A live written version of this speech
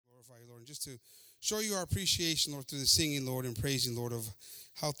and just to show you our appreciation, Lord, through the singing, Lord, and praising, Lord, of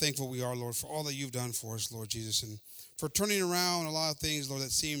how thankful we are, Lord, for all that you've done for us, Lord Jesus, and for turning around a lot of things, Lord,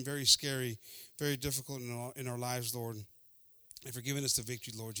 that seem very scary, very difficult in our lives, Lord, and for giving us the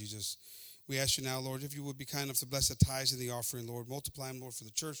victory, Lord Jesus. We ask you now, Lord, if you would be kind enough to bless the tithes and the offering, Lord. Multiply them, Lord, for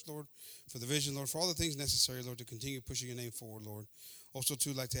the church, Lord, for the vision, Lord, for all the things necessary, Lord, to continue pushing your name forward, Lord. Also, too,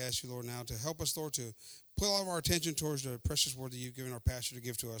 I'd like to ask you, Lord, now to help us, Lord, to put all of our attention towards the precious word that you've given our pastor to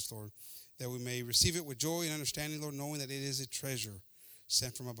give to us, Lord, that we may receive it with joy and understanding, Lord, knowing that it is a treasure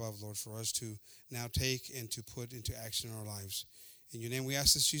sent from above, Lord, for us to now take and to put into action in our lives. In your name we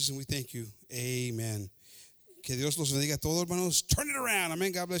ask this, Jesus, and we thank you. Amen. Que Dios los bendiga a todos, hermanos. Turn it around.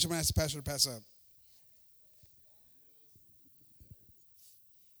 Amen. God bless you. I'm going to ask the pastor to pass up.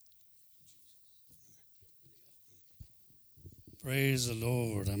 Praise the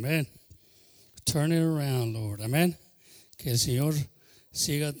Lord. Amen. Turn it around, Lord. Amen. Que el Señor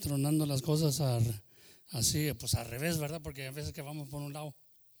siga tronando las cosas así, pues al revés, ¿verdad? Porque a veces que vamos por un lado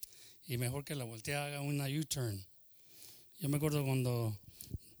y mejor que la voltee haga una U-turn. Yo me acuerdo cuando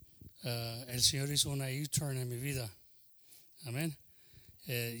el Señor hizo una U-turn en mi vida. Amén.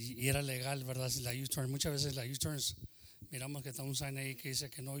 Y era legal, ¿verdad? La U-turn. Muchas veces las U-turns, miramos que está un sign ahí que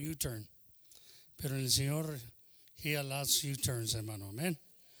dice que no U-turn. Pero el Señor, He allows U-turns, hermano. Amén.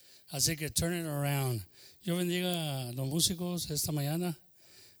 Así que turn it around. Yo bendiga a los músicos esta mañana.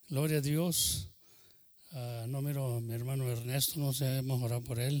 Gloria a Dios. No miro a mi hermano Ernesto, no sé, hemos orado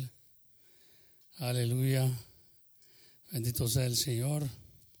por él. Aleluya. Bendito sea el Señor.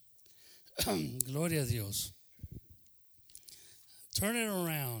 Gloria a Dios. Turn it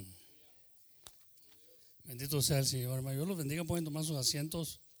around. Bendito sea el Señor, hermano. Yo los bendiga, pueden tomar sus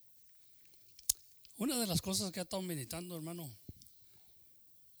asientos. Una de las cosas que ha estado meditando, hermano,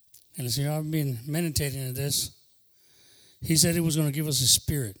 and the Señor, I've been meditating on this. He said He was going to give us His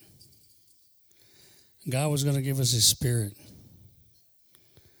Spirit. God was going to give us His Spirit.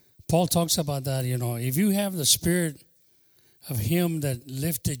 Paul talks about that, if you have the Spirit of Him that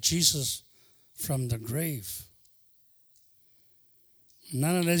lifted Jesus from the grave,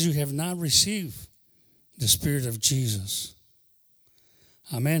 not unless you have not received the Spirit of Jesus.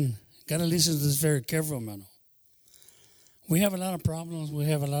 Amen. Got to listen to this very careful, man. We have a lot of problems. We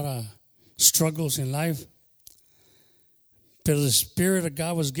have a lot of struggles in life. But the Spirit of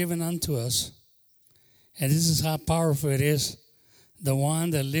God was given unto us. And this is how powerful it is. The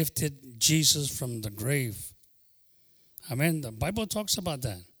one that lifted Jesus from the grave. Amen. The Bible talks about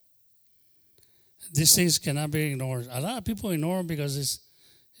that. These things cannot be ignored. A lot of people ignore them because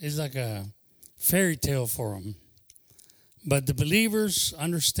it's like a fairy tale for them. But the believers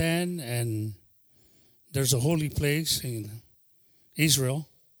understand, and there's a holy place in Israel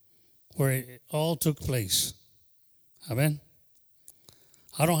where it all took place. Amen.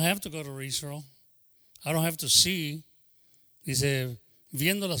 I don't have to go to Israel. I don't have to see. Dice,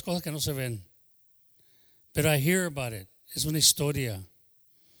 viendo las cosas que no se ven. Pero I hear about it. Es una historia.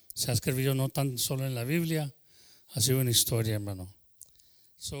 Se ha escrito no tan solo en la Biblia, ha sido una historia, hermano.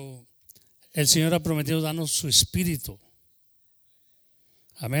 So, el Señor ha prometido darnos su espíritu.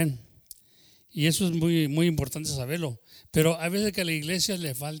 Amén. Y eso es muy, muy importante saberlo. Pero a veces que a la iglesia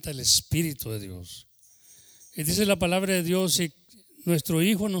le falta el Espíritu de Dios. Y dice la palabra de Dios, si nuestro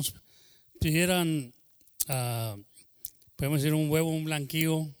hijo nos pidieran, podemos decir, un huevo, un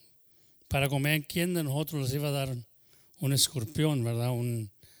blanquillo para comer, ¿quién de nosotros les iba a dar un escorpión, verdad?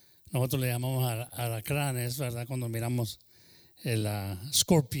 Nosotros le llamamos alacranes, ¿verdad? Cuando miramos el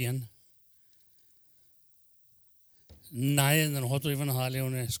scorpion. Nadie de nosotros iban a darle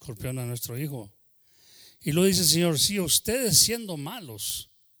un escorpión a nuestro hijo. Y lo dice el Señor, si ustedes siendo malos,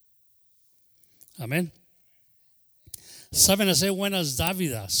 amén, saben hacer buenas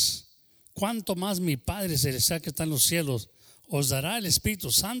dávidas, cuánto más mi Padre Celestial que está en los cielos os dará el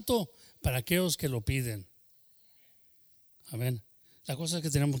Espíritu Santo para aquellos que lo piden. Amén. La cosa es que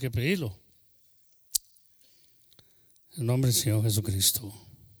tenemos que pedirlo. En nombre del Señor Jesucristo.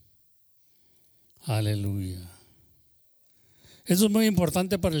 Aleluya. Eso es muy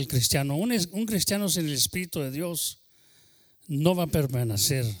importante para el cristiano. Un cristiano sin el Espíritu de Dios no va a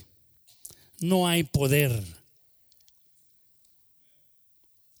permanecer. No hay poder.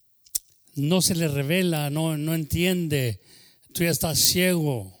 No se le revela, no entiende. Tú ya estás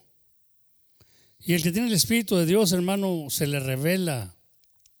ciego. Y el que tiene el Espíritu de Dios, hermano, se le revela.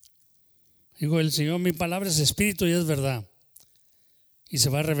 Digo, el Señor, mi palabra es Espíritu y es verdad. Y se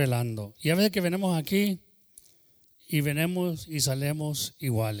va revelando. Y a veces que venimos aquí y venimos y salemos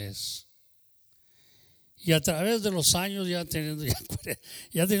iguales. Y a través de los años, ya teniendo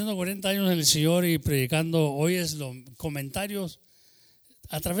 40 años en el Señor y predicando, oyes los comentarios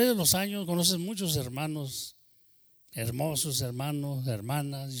a través de los años conoces muchos hermanos, hermosos hermanos,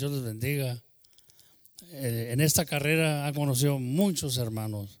 hermanas, Dios les bendiga. En esta carrera ha conocido muchos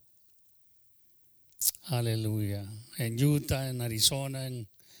hermanos. Aleluya. En Utah, en Arizona, en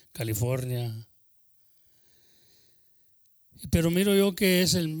California. Pero miro yo que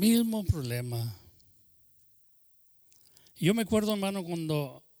es el mismo problema. Yo me acuerdo, hermano,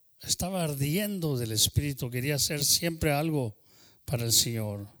 cuando estaba ardiendo del Espíritu, quería hacer siempre algo para el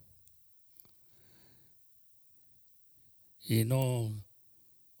Señor. Y no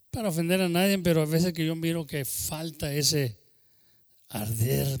para ofender a nadie, pero a veces que yo miro que falta ese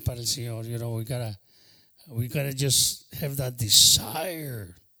arder para el Señor. You know, we gotta just have that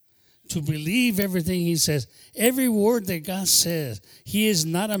desire to believe everything He says. Every word that God says. He is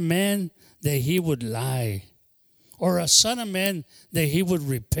not a man that He would lie, or a son of man that He would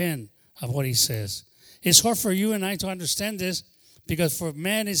repent of what He says. It's hard for you and I to understand this, because for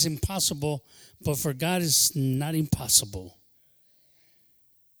man it's impossible, but for God it's not impossible.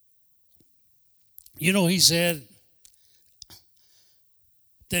 You know, He said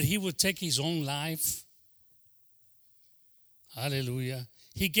that He would take His own life. Hallelujah.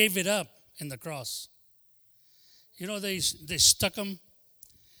 He gave it up in the cross. You know, they stuck Him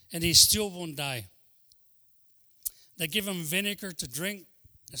and He still won't die. They give Him vinegar to drink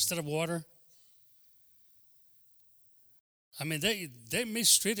instead of water. I mean, they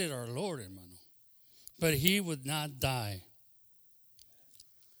mistreated our Lord, hermano. But He would not die.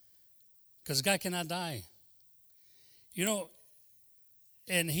 Because God cannot die. You know,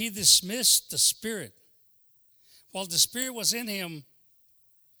 and He dismissed the spirit. While the spirit was in Him,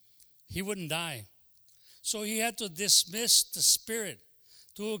 He wouldn't die. So He had to dismiss the spirit.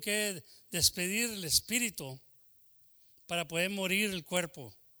 Tuvo que despedir el espíritu para poder morir el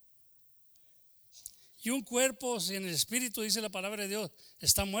cuerpo. Y un cuerpo sin el espíritu, dice la palabra de Dios,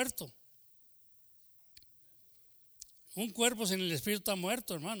 está muerto. Un cuerpo sin el espíritu está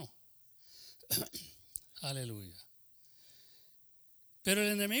muerto, hermano. Aleluya. Pero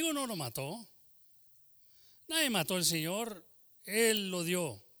el enemigo no lo mató. Nadie mató al Señor. Él lo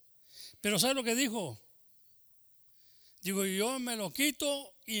dio. Pero ¿sabe lo que dijo? Digo, yo me lo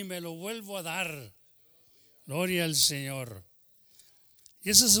quito y me lo vuelvo a dar. Gloria al Señor. Y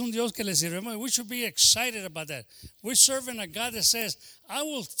ese es un Dios que le sirvemos. We should be excited about that. We're serving a God that says, I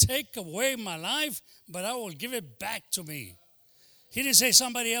will take away my life, but I will give it back to me. He didn't say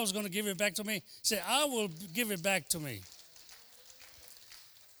somebody else is going to give it back to me. He said, I will give it back to me.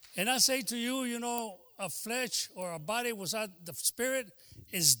 And I say to you, you know, a flesh or a body without the spirit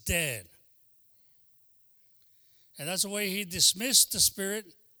is dead. And that's the way He dismissed the spirit.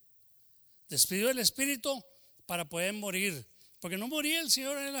 Despidió el espíritu para poder morir. Porque no moría el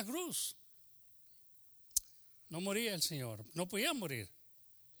Señor en la cruz. No moría el Señor. No podía morir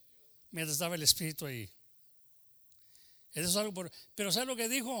mientras estaba el espíritu ahí. Eso es algo pero ¿sabe lo que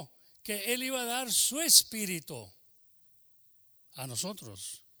dijo? Que Él iba a dar su espíritu a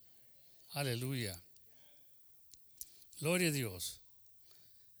nosotros. Aleluya. Gloria a Dios.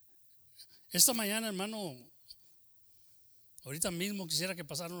 Esta mañana, hermano, ahorita mismo quisiera que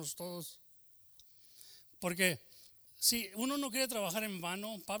pasáramos todos. Porque si uno no quiere trabajar en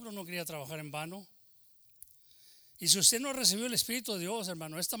vano, Pablo no quería trabajar en vano. Y si usted no recibió el Espíritu de Dios,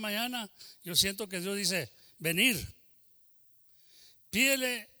 hermano, esta mañana yo siento que Dios dice, venir.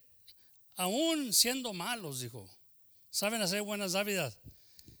 Pídele, aún siendo malos, dijo. Saben hacer buenas dádivas.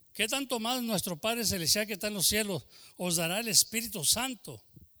 ¿Qué tanto más nuestro Padre Celestial que está en los cielos os dará el Espíritu Santo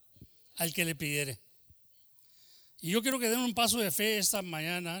al que le pidiere? Y yo quiero que den un paso de fe esta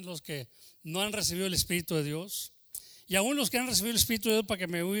mañana, los que no han recibido el Espíritu de Dios. Y aún los que han recibido el Espíritu de Dios, para que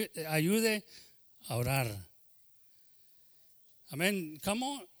me ayude a orar. Amen. Come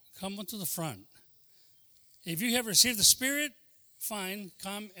on to the front. If you have received the Spirit, fine,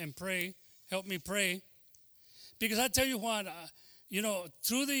 come and pray. Help me pray. Because I tell you what, you know,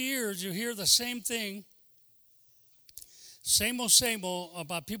 through the years you hear the same thing, same old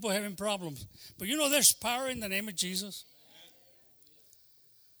about people having problems. But you know there's power in the name of Jesus.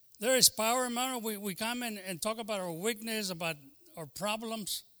 There is power, hermano. We come and talk about our weakness, about our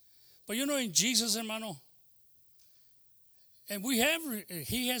problems. But you know, in Jesus, hermano, and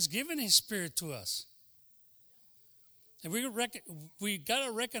He has given His Spirit to us. And we got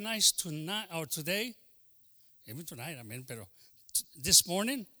to recognize tonight, or today, even tonight, I mean, pero this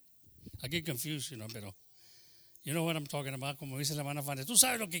morning, I get confused, you know, pero you know what I'm talking about, como dice la hermana Fanny. Tú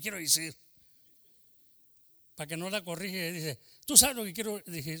sabes lo que quiero decir. Para que no la corrige, dice, tú sabes lo que quiero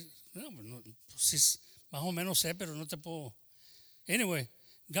decir. No, pues más o menos sé, pero no te puedo. Anyway,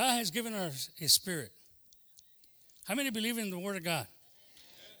 God has given us His Spirit. How many believe in the Word of God?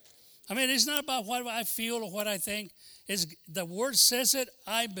 I mean, it's not about what I feel or what I think. It's the word says it,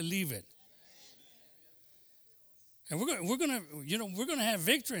 I believe it. And we're gonna have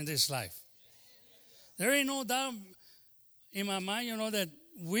victory in this life. There ain't no doubt in my mind, that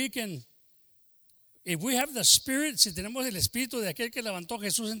we can, if we have the Spirit, si tenemos el Espíritu de aquel que levantó a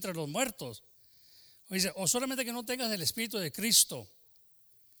Jesús entre los muertos, o solamente que no tengas el Espíritu de Cristo.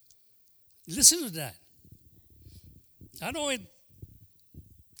 Listen to that. I know it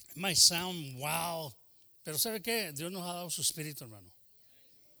might sound wow, pero ¿sabe qué? Dios nos ha dado su Espíritu, hermano,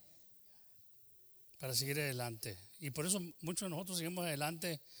 para seguir adelante. Y por eso muchos de nosotros seguimos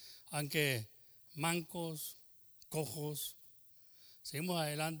adelante, aunque mancos, cojos, seguimos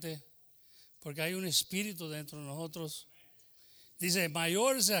adelante, porque hay un Espíritu dentro de nosotros. Dice,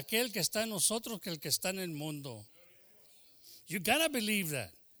 mayor es aquel que está en nosotros que el que está en el mundo. You gotta believe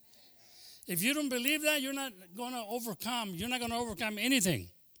that. If you don't believe that, you're not going to overcome. You're not going to overcome anything.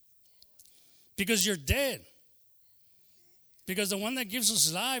 Because you're dead. Because the one that gives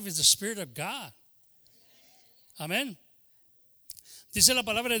us life is the Spirit of God. Amén. Dice la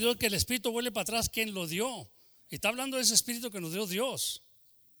palabra de Dios que el Espíritu vuelve para atrás quien lo dio. Y está hablando de ese Espíritu que nos dio Dios.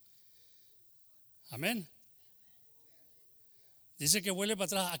 Amén. Dice que vuelve para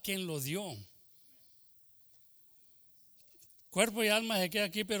atrás a quien lo dio. Cuerpo y alma se queda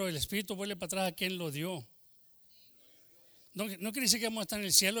aquí, pero el Espíritu vuelve para atrás a quien lo dio. No quiere decir que vamos a estar en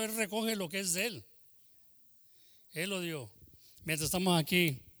el cielo. Él recoge lo que es de Él. Él lo dio. Mientras estamos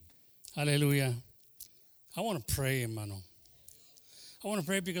aquí, aleluya. I want to pray, hermano. I want to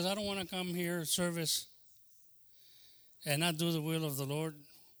pray because I don't want to come here, service, and not do the will of the Lord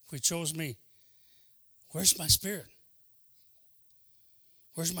who chose me. Where's my spirit?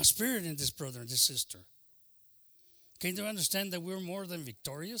 Where's my spirit in this brother and this sister? Can you understand that we're more than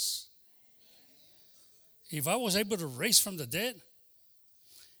victorious? If I was able to raise from the dead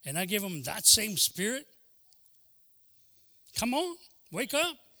and I give them that same spirit, come on, wake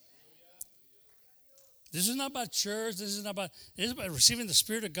up. This is not about church. This is about receiving the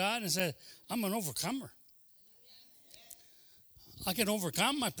Spirit of God and say, I'm an overcomer. I can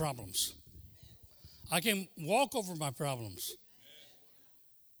overcome my problems. I can walk over my problems.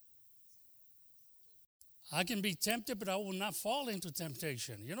 I can be tempted, but I will not fall into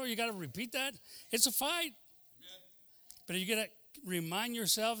temptation. You got to repeat that. It's a fight. But you got to remind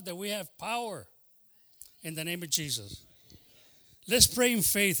yourself that we have power in the name of Jesus. Let's pray in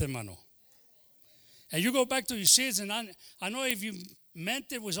faith, hermano. And you go back to your sins, and I know if you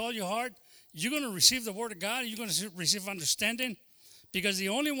meant it with all your heart, you're going to receive the Word of God, you're going to receive understanding, because the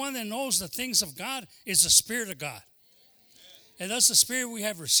only one that knows the things of God is the Spirit of God. And that's the Spirit we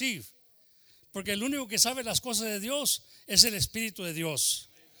have received. Porque el único que sabe las cosas de Dios es el Espíritu de Dios.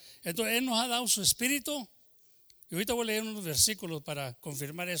 Entonces, Él nos ha dado su Espíritu. Y ahorita voy a leer unos versículos para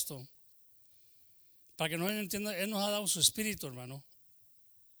confirmar esto. Para que nos entiendan, Él nos ha dado su Espíritu, hermano,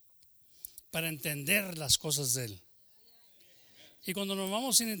 para entender las cosas de Él. Y cuando nos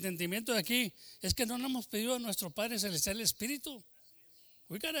vamos sin entendimiento de aquí, es que no le hemos pedido a nuestro Padre Celestial el Espíritu.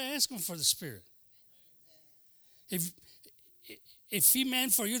 We got to ask Him for the Spirit. If He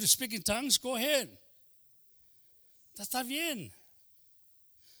meant for you to speak in tongues, go ahead. Está bien.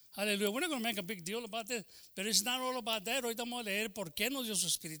 Hallelujah. We're not going to make a big deal about this, but it's not all about that. Ahorita vamos a leer por qué nos dio su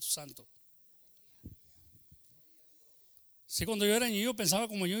Espíritu Santo. Sí, cuando yo era niño pensaba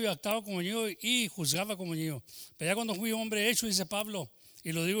como niño y actuaba como niño y juzgaba como niño. Pero ya cuando fui hombre hecho, dice Pablo,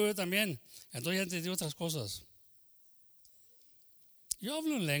 y lo digo yo también, entonces ya entendí otras cosas. Yo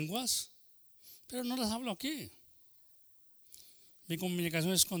hablo en lenguas, pero no las hablo aquí. Mi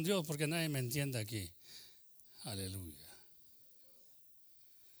comunicación es con Dios porque nadie me entiende aquí. Aleluya.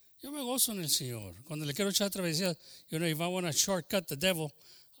 Yo me gozo en el Señor. Cuando le quiero echar travesía, if I want to shortcut the devil,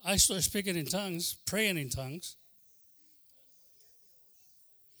 I start speaking in tongues, praying in tongues.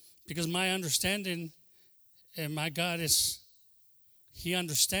 Because my understanding and my God He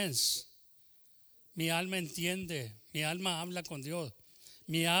understands. Mi alma entiende. Mi alma habla con Dios.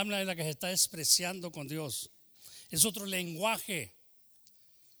 Mi alma es la que se está expresando con Dios. Es otro lenguaje.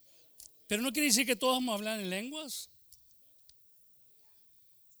 Pero no quiere decir que todos vamos a hablar en lenguas.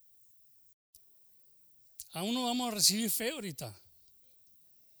 Aún no vamos a recibir fe ahorita.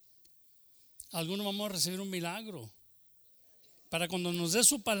 Algunos vamos a recibir un milagro. Para cuando nos dé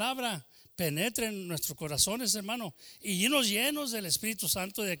su palabra, penetre en nuestros corazones, hermano, y llenos del Espíritu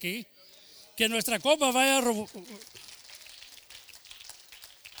Santo de aquí. Que nuestra copa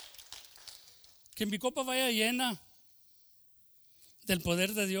que mi copa vaya llena del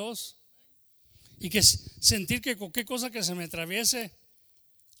poder de Dios. Y que sentir que cualquier cosa que se me atraviese,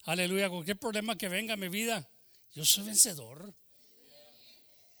 aleluya, cualquier problema que venga a mi vida, yo soy vencedor.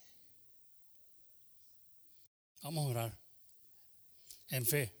 Vamos a orar en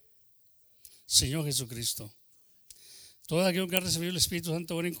fe. Señor Jesucristo, todos aquellos que han recibido el Espíritu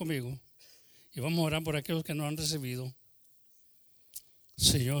Santo, oren conmigo. Y vamos a orar por aquellos que no han recibido.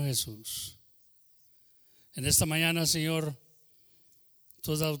 Señor Jesús, en esta mañana, Señor,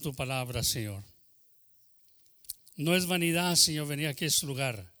 tú has dado tu palabra, Señor. No es vanidad, Señor, venir aquí a este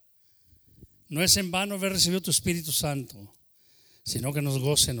lugar. No es en vano haber recibido tu Espíritu Santo, sino que nos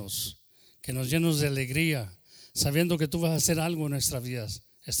gócenos, que nos llenos de alegría, sabiendo que tú vas a hacer algo en nuestras vidas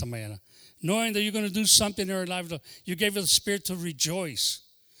esta mañana. Knowing that you're going to do something in our life, you gave us the Spirit to rejoice,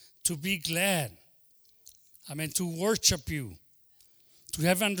 to be glad, to worship you, to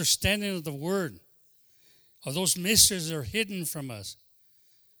have understanding of the word, of those mysteries that are hidden from us.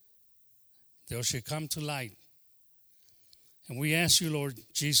 They should come to light. And we ask you, Lord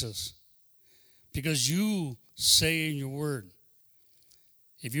Jesus, because you say in your word,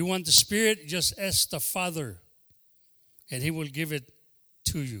 if you want the Spirit, just ask the Father, and He will give it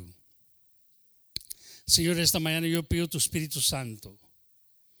to you. Señor, esta mañana yo pido tu Espíritu Santo,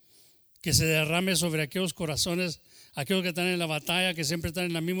 que se derrame sobre aquellos corazones, aquellos que están en la batalla, que siempre están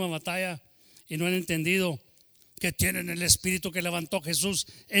en la misma batalla y no han entendido que tienen el Espíritu que levantó Jesús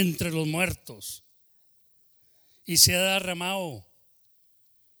entre los muertos. Y se ha derramado,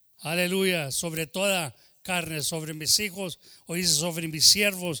 aleluya, sobre toda carne, sobre mis hijos, o dice sobre mis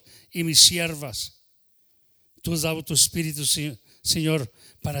siervos y mis siervas. Tú has dado tu Espíritu, Señor,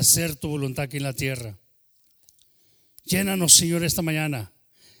 para hacer tu voluntad aquí en la tierra. Llénanos, Señor, esta mañana.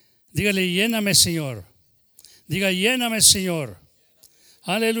 Dígale, lléname, Señor. Diga, lléname, Señor.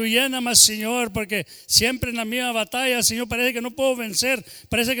 Aleluya, lléname, Señor, porque siempre en la misma batalla, Señor, parece que no puedo vencer,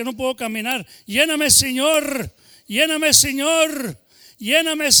 parece que no puedo caminar. Lléname, Señor. Lléname, Señor.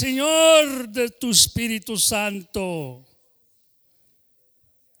 Lléname, Señor, de tu Espíritu Santo.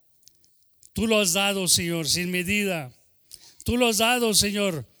 Tú lo has dado, Señor, sin medida. Tú lo has dado,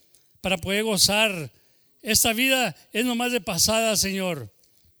 Señor, para poder gozar. Esta vida es nomás de pasada, Señor.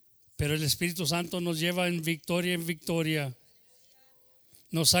 Pero el Espíritu Santo nos lleva en victoria.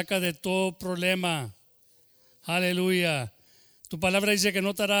 Nos saca de todo problema. Aleluya. Tu palabra dice que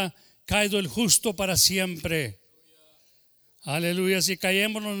no te hará caído el justo para siempre. Aleluya. Si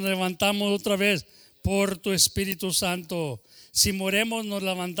caemos, nos levantamos otra vez por tu Espíritu Santo. Si moremos, nos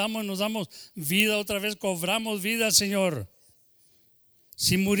levantamos y nos damos vida otra vez, cobramos vida, Señor.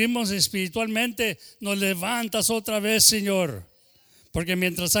 Si morimos espiritualmente, nos levantas otra vez, Señor. Porque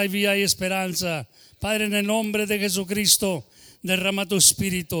mientras hay vida hay esperanza. Padre, en el nombre de Jesucristo, derrama tu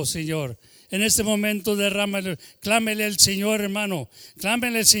Espíritu, Señor. En este momento derrámale, clámele al Señor, hermano.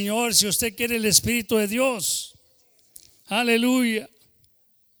 Clámele al Señor si usted quiere el Espíritu de Dios. Aleluya.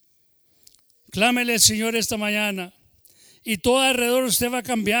 Clámele al Señor esta mañana. Y todo alrededor usted va a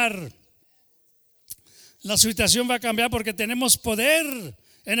cambiar. La situación va a cambiar porque tenemos poder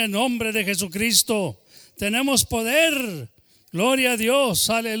en el nombre de Jesucristo. Tenemos poder. Gloria a Dios.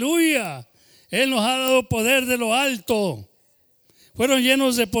 Aleluya. Él nos ha dado poder de lo alto. Fueron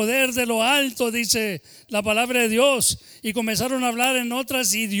llenos de poder de lo alto, dice la palabra de Dios. Y comenzaron a hablar en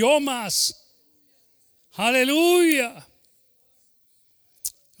otros idiomas. Aleluya.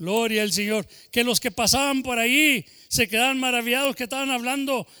 Gloria al Señor. Que los que pasaban por ahí se quedaban maravillados que estaban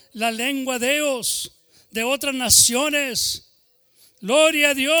hablando la lengua de ellos, de otras naciones. Gloria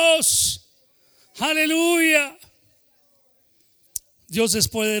a Dios. Aleluya. Dios es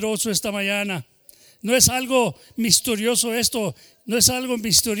poderoso esta mañana. No es algo misterioso esto. No es algo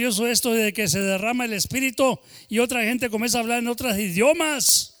misterioso esto de que se derrama el Espíritu y otra gente comienza a hablar en otros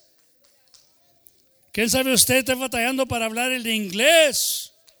idiomas. ¿Quién sabe usted está batallando para hablar el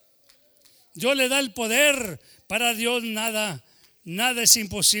inglés? Dios le da el poder. Para Dios nada es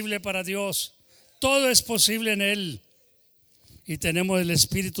imposible para Dios. Todo es posible en Él. Y tenemos el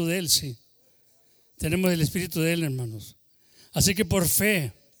Espíritu de Él, sí. Tenemos el Espíritu de Él, hermanos. Así que por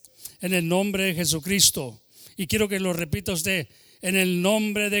fe, en el nombre de Jesucristo, y quiero que lo repita usted, en el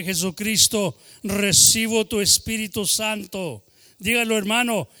nombre de Jesucristo, recibo tu Espíritu Santo. Dígalo,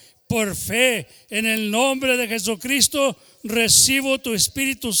 hermano, por fe, en el nombre de Jesucristo, recibo tu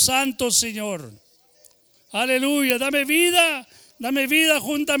Espíritu Santo, Señor. Aleluya, dame vida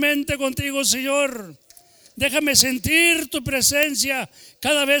juntamente contigo, Señor. Déjame sentir tu presencia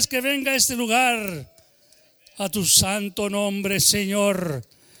cada vez que venga a este lugar. A tu santo nombre, Señor.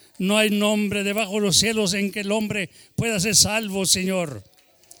 No hay nombre debajo de los cielos en que el hombre pueda ser salvo, Señor.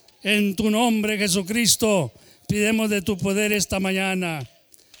 En tu nombre, Jesucristo, pidemos de tu poder esta mañana.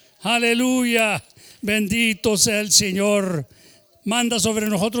 Aleluya, bendito sea el Señor. Manda sobre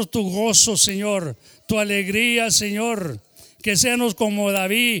nosotros tu gozo, Señor, tu alegría, Señor. Que seamos como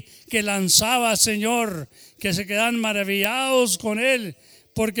David, que lanzaba, Señor, que se quedan maravillados con él,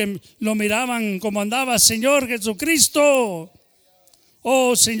 porque lo miraban como andaba, Señor Jesucristo.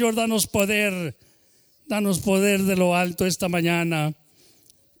 Oh, Señor, danos poder de lo alto esta mañana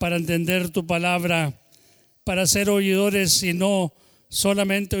para entender tu palabra, para ser oidores y no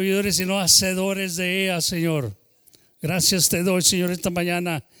solamente oidores, sino hacedores de ella, Señor. Gracias te doy, Señor, esta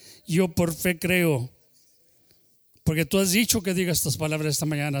mañana. Yo por fe creo, porque tú has dicho que diga estas palabras esta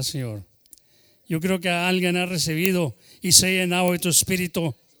mañana, Señor. Yo creo que alguien ha recibido y se ha llenado de tu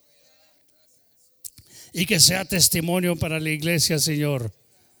espíritu, y que sea testimonio para la iglesia, Señor.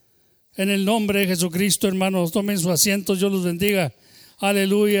 En el nombre de Jesucristo, hermanos, tomen sus asientos, Dios los bendiga.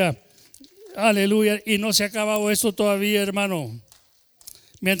 Aleluya, aleluya. Y no se ha acabado esto todavía, hermano.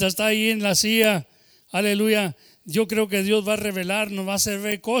 Mientras está ahí en la silla, aleluya, yo creo que Dios va a revelar, nos va a hacer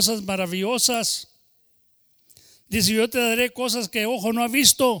ver cosas maravillosas. Dice, yo te daré cosas que ojo no ha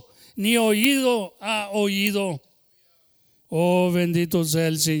visto, ni oído ha oído. Oh, bendito sea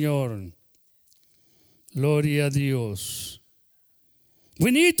el Señor. Gloria a Dios.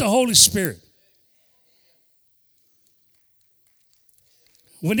 We need the Holy Spirit.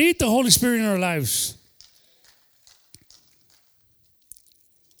 We need the Holy Spirit in our lives.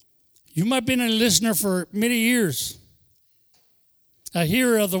 You might have been a listener for many years, a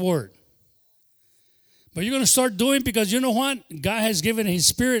hearer of the word. But you're going to start doing, because you know what? God has given His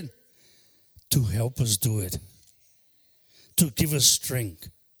Spirit to help us do it, to give us strength.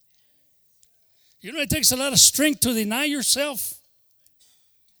 You know, it takes a lot of strength to deny yourself.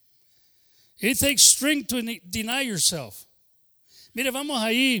 It takes strength to deny yourself. Mire, vamos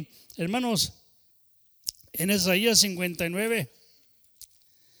ahí, hermanos, en Isaías 59.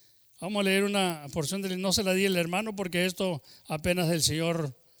 Vamos a leer una porción no se la di el hermano, porque esto apenas el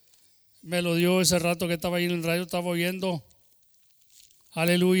Señor me lo dio ese rato que estaba ahí en el radio, estaba oyendo.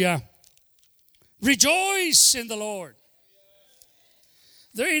 Aleluya. Rejoice in the Lord.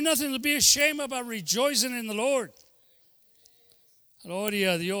 There ain't nothing to be ashamed about rejoicing in the Lord.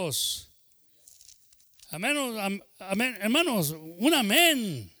 Gloria a Dios. Amén, amén, hermanos, un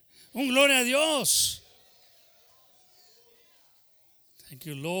amén, un gloria a Dios. Thank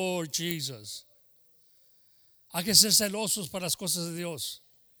you, Lord Jesus. Hay que ser celosos para las cosas de Dios.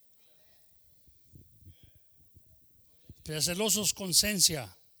 Pero celosos con ciencia.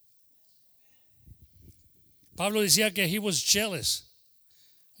 Pablo decía que he was jealous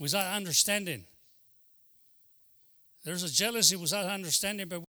without understanding. There's a jealousy without understanding,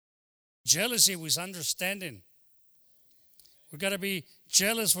 but jealousy with understanding. We got to be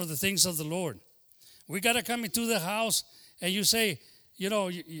jealous for the things of the Lord. We got to come into the house and you say, you know,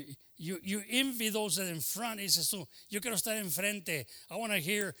 you envy those that are in front. He says, so yo quiero estar enfrente. I want to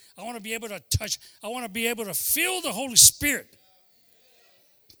hear. I want to be able to touch. I want to be able to feel the Holy Spirit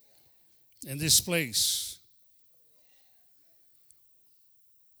in this place.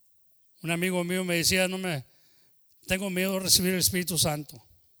 Un amigo mío me decía, tengo miedo de recibir el Espíritu Santo.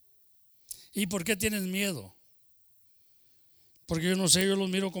 ¿Y por qué tienes miedo? Porque yo no sé, yo los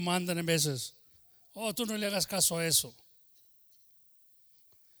miro como andan en veces. Oh, tú no le hagas caso a eso.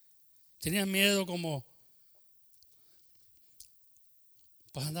 Tenías miedo como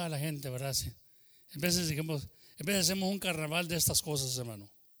para andar a la gente, ¿verdad? Sí. En veces hacemos un carnaval de estas cosas, hermano.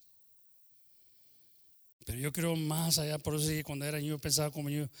 Pero yo creo más allá, por eso sí, cuando era niño pensaba como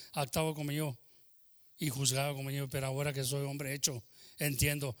yo, actuaba como yo y juzgaba como yo, pero ahora que soy hombre hecho,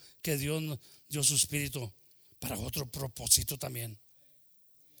 entiendo que Dios nos dio su espíritu para otro propósito también,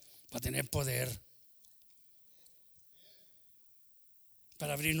 para tener poder,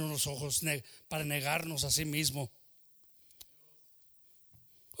 para abrirnos los ojos, para negarnos a sí mismo.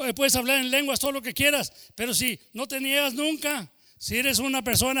 Oye, puedes hablar en lenguas todo lo que quieras, pero si no te niegas nunca, si eres una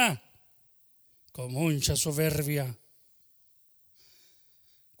persona con mucha soberbia,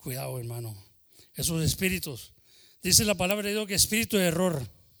 cuidado, hermano. Esos espíritus, dice la palabra de Dios que espíritu de error.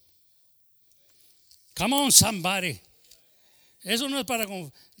 Come on, somebody. Eso no es para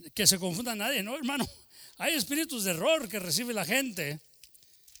que se confunda a nadie, no, hermano. Hay espíritus de error que recibe la gente.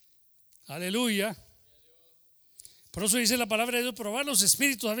 Aleluya. Por eso dice la palabra de Dios, probar los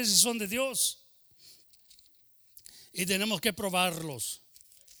espíritus a veces son de Dios. Y tenemos que probarlos.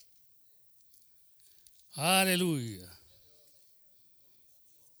 Aleluya.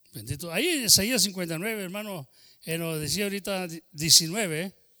 Bendito. Ahí en Isaías 59, hermano, nos decía ahorita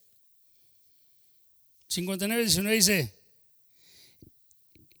 19. 59, 19 dice: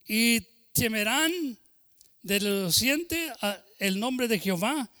 y temerán del occidente el nombre de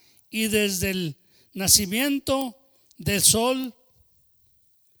Jehová, y desde el nacimiento del sol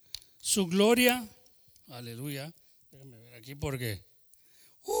su gloria. Aleluya. Déjame ver aquí porque,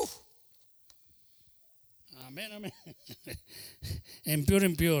 amén, amén.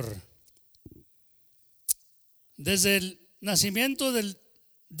 En peor. Desde el nacimiento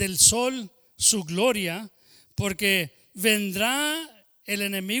del sol, su gloria, porque vendrá el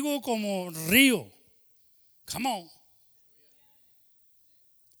enemigo como río. Come on.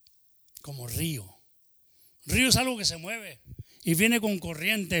 Como río. Río es algo que se mueve y viene con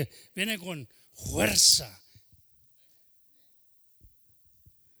corriente, viene con fuerza.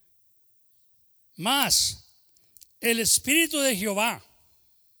 Mas el Espíritu de Jehová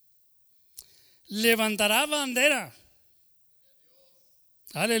levantará bandera,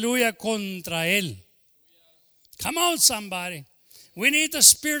 aleluya, contra él. Come on, somebody. We need the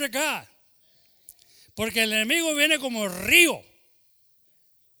Spirit of God. Porque el enemigo viene como río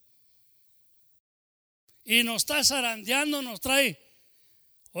y nos está zarandeando, nos trae,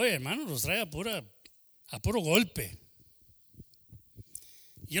 oye hermano, nos trae a puro golpe.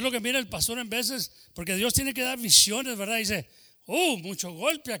 Y es lo que mira el pastor en veces, porque Dios tiene que dar visiones, ¿verdad? Dice, mucho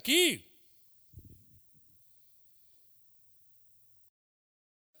golpe aquí.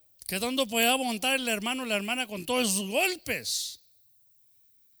 ¿Qué tanto puede aguantar el hermano o la hermana con todos esos golpes?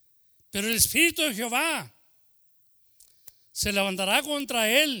 Pero el Espíritu de Jehová se levantará contra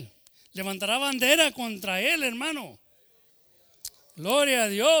él, levantará bandera contra él, hermano. Gloria a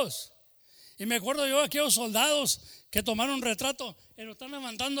Dios. Y me acuerdo yo de aquellos soldados que tomaron un retrato y lo están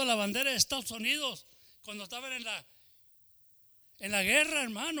levantando la bandera de Estados Unidos cuando estaban en la guerra,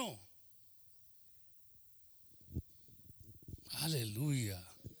 hermano. Aleluya.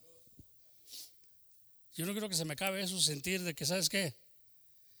 Yo no quiero que se me acabe eso, sentir de que, ¿sabes qué?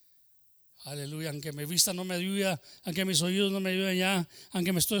 Aleluya, aunque mi vista no me ayuda, aunque mis oídos no me ayuden ya,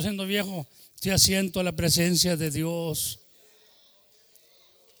 aunque me estoy haciendo viejo, ya siento la presencia de Dios.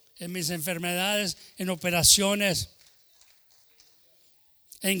 En mis enfermedades, en operaciones,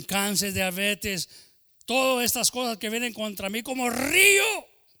 en cáncer, diabetes, todas estas cosas que vienen contra mí como río.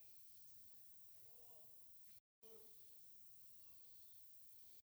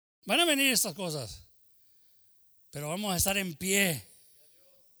 Van a venir estas cosas, pero vamos a estar en pie.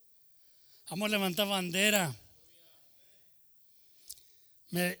 Vamos a levantar bandera.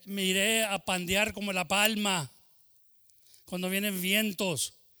 Me iré a pandear como la palma cuando vienen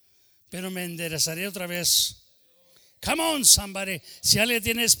vientos, pero me enderezaré otra vez. Come on, somebody. Si alguien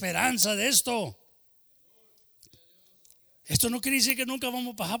tiene esperanza de esto no quiere decir que nunca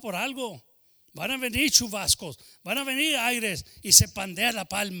vamos a pasar por algo. Van a venir chubascos, van a venir aires y se pandea la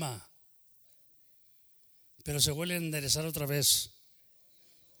palma, pero se vuelve a enderezar otra vez.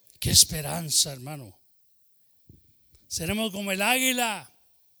 Qué esperanza, hermano. Seremos como el águila.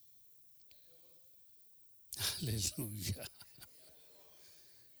 Aleluya.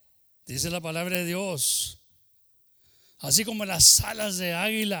 Dice la palabra de Dios, así como las alas de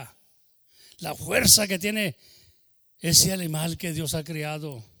águila, la fuerza que tiene ese animal que Dios ha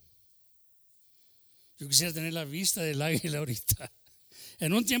creado. Yo quisiera tener la vista del águila ahorita.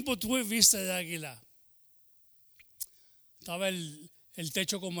 En un tiempo tuve vista de águila. Estaba el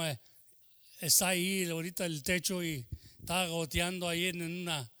techo como está ahí, ahorita el techo, y estaba goteando ahí en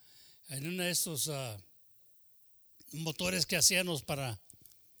una de estos motores que hacíamos para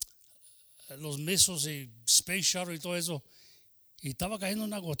los misos y Space Shuttle y todo eso. Y estaba cayendo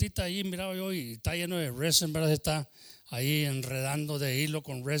una gotita ahí, miraba yo, y está lleno de resin, ¿verdad? Está ahí enredando de hilo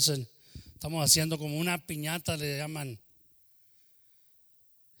con resin. Estamos haciendo como una piñata, le llaman.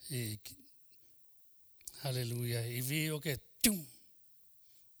 Y, aleluya. Y vi yo que ¡tum!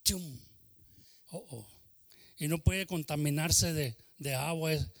 Y no puede contaminarse de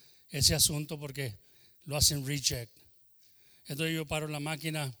agua ese asunto porque lo hacen reject. Entonces yo paro la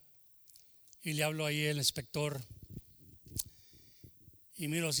máquina y le hablo ahí al inspector y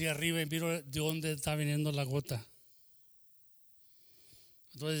miro hacia arriba y miro de dónde está viniendo la gota.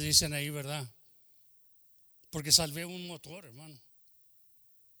 Entonces dicen ahí, ¿verdad? Porque salvé un motor, hermano,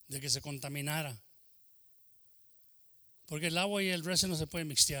 de que se contaminara. Porque el agua y el resin no se pueden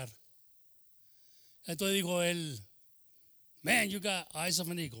mixtear. Entonces dijo él, man, you got eyes of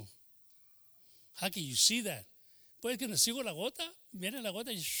an eagle. How can you see that? Pues que sigo la gota, viene la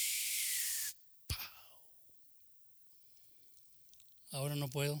gota y ¡pow! Ahora no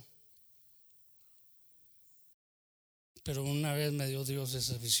puedo. Pero una vez me dio Dios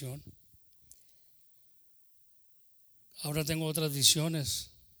esa visión. Ahora tengo otras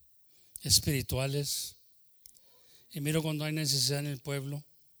visiones espirituales. Y miro cuando hay necesidad en el pueblo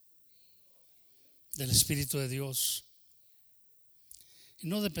del Espíritu de Dios. Y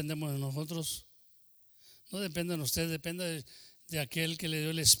no dependemos de nosotros, no depende de usted, depende de aquel que le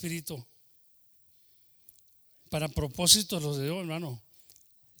dio el Espíritu para propósitos los de Dios, hermano.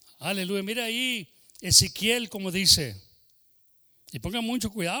 Aleluya. Mira ahí Ezequiel como dice. Y pongan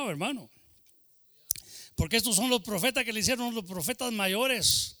mucho cuidado, hermano. Porque estos son los profetas que le hicieron los profetas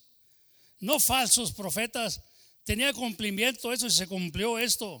mayores. No falsos profetas. Tenía cumplimiento eso y se cumplió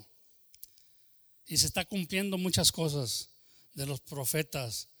esto. Y se está cumpliendo muchas cosas de los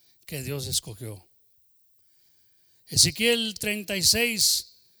profetas que Dios escogió. Ezequiel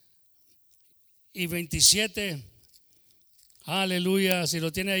 36:27. Aleluya. Si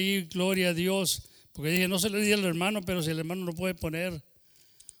lo tiene ahí, gloria a Dios. Porque dije, no se lo dije al hermano, pero si el hermano lo puede poner.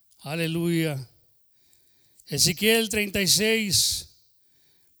 Aleluya. Ezequiel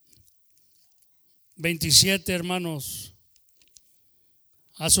 36:27, hermanos.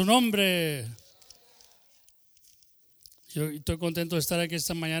 A su nombre. Yo estoy contento de estar aquí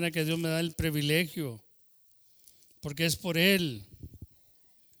esta mañana, que Dios me da el privilegio, porque es por Él.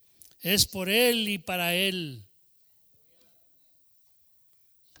 Es por Él y para Él.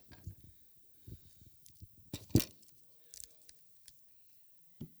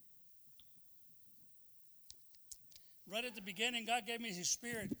 Right at the beginning, God gave me His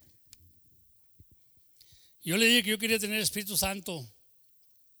Spirit. Yo le dije que yo quería tener el Espíritu Santo.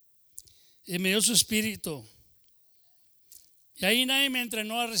 Y me dio su Espíritu. Y ahí nadie me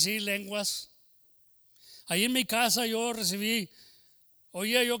entrenó a recibir lenguas. Ahí en mi casa yo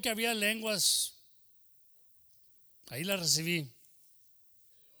oía yo que había lenguas. Ahí las recibí.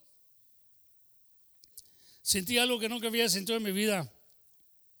 Sentí algo que nunca había sentido en mi vida.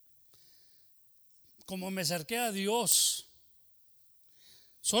 Como me acerqué a Dios.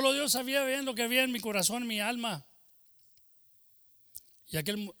 Solo Dios sabía bien lo que había en mi corazón, en mi alma. Y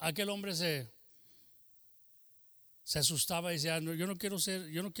aquel hombre se asustaba y decía, no, yo no quiero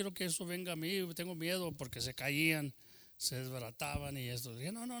que eso venga a mí, tengo miedo, porque se caían, se desbarataban y esto.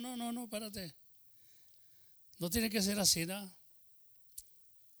 Dije, no, espérate. No tiene que ser así, ¿no?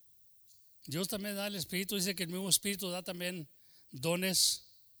 Dios también da el Espíritu, dice que el mismo Espíritu da también dones,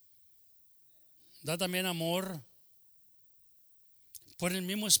 da también amor. Por el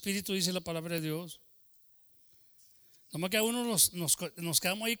mismo Espíritu dice la palabra de Dios. Nomás que a uno nos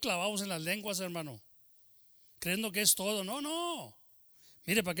quedamos ahí clavados en las lenguas, hermano, creyendo que es todo. No.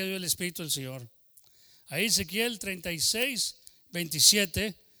 Mire para qué dio el Espíritu del Señor. Ahí Ezequiel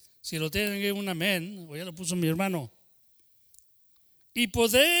 36:27. Si lo tienen, un amén. O ya lo puso mi hermano. Y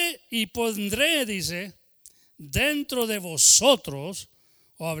pondré, dice, dentro de vosotros,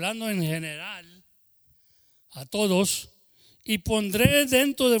 o hablando en general a todos, y pondré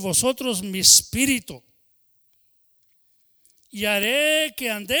dentro de vosotros mi espíritu, y haré que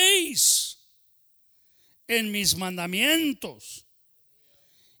andéis en mis mandamientos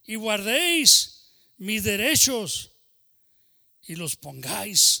y guardéis mis derechos y los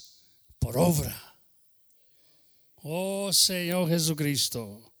pongáis por obra. Oh Señor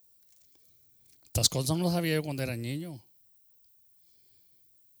Jesucristo. Estas cosas no las sabía yo cuando era niño,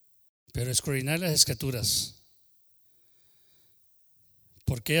 pero escudriñar las Escrituras,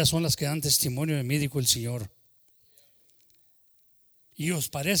 porque ellas son las que dan testimonio de mí, dijo el Señor. Y os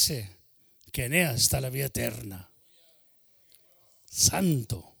parece que en ellas está la vida eterna.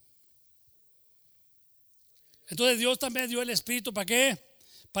 Santo. Entonces Dios también dio el Espíritu, ¿para qué?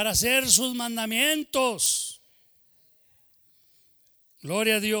 Para hacer sus mandamientos.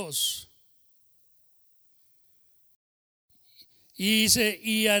 Gloria a Dios. Y dice,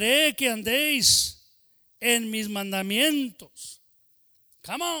 y haré que andéis en mis mandamientos.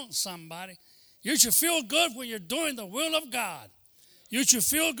 Come on, somebody. You should feel good when you're doing the will of God. You should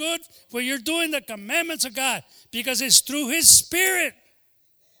feel good when you're doing the commandments of God, because it's through His Spirit.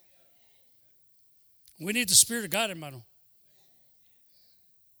 We need the Spirit of God, hermano.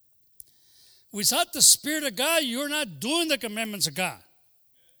 Without the Spirit of God, you're not doing the commandments of God.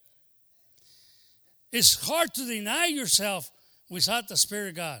 It's hard to deny yourself without the Spirit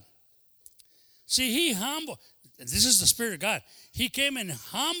of God. See, He humbled. This is the Spirit of God. He came and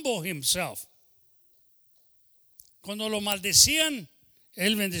humbled Himself. Cuando lo maldecían,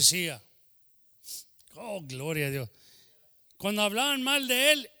 Él bendecía. Oh, gloria a Dios. Cuando hablaban mal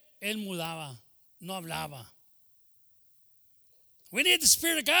de Él, Él mudaba, no hablaba. We need the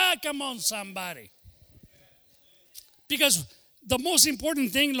Spirit of God. Come on, somebody. Because the most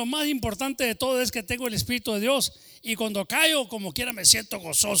important thing, lo más importante de todo es que tengo el Espíritu de Dios. Y cuando caigo, como quiera, me siento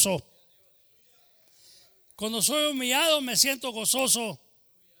gozoso. Cuando soy humillado, me siento gozoso.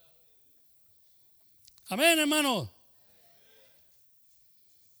 Amén, hermano.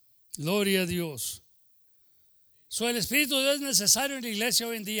 Gloria a Dios. El Espíritu de Dios es necesario en la iglesia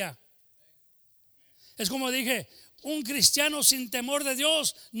hoy en día. Es como dije, un cristiano sin temor de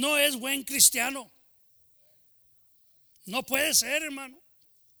Dios no es buen cristiano. No puede ser, hermano.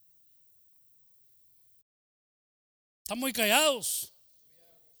 Están muy callados.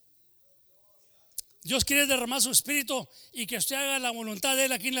 Dios quiere derramar su espíritu y que usted haga la voluntad de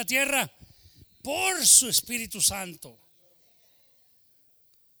Él aquí en la tierra por su Espíritu Santo.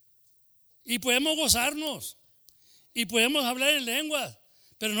 Y podemos gozarnos y podemos hablar en lenguas,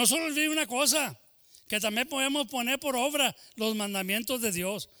 pero no solo olvide una cosa, que también podemos poner por obra los mandamientos de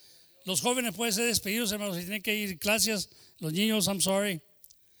Dios. Los jóvenes pueden ser despedidos, hermanos, si tienen que ir a clases. Los niños, I'm sorry.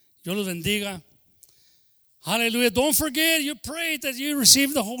 Dios los bendiga. Hallelujah. Don't forget, you pray that you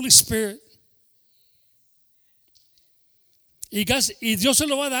receive the Holy Spirit. Y Dios se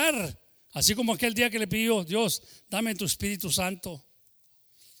lo va a dar. Así como aquel día que le pidió, Dios, dame tu Espíritu Santo.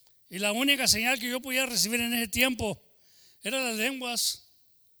 Y la única señal que yo podía recibir en ese tiempo eran las lenguas.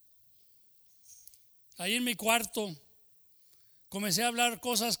 Ahí en mi cuarto comencé a hablar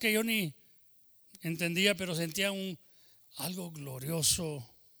cosas que yo ni entendía, pero sentía algo glorioso.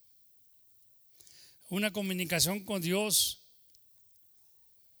 Una comunicación con Dios.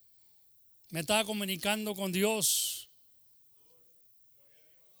 Me estaba comunicando con Dios.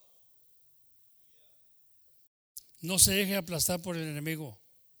 No se deje aplastar por el enemigo.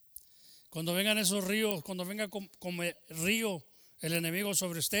 Cuando vengan esos ríos, cuando venga como río el enemigo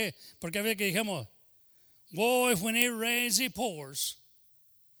sobre usted, porque a veces que dijimos, woe if when it rains it pours,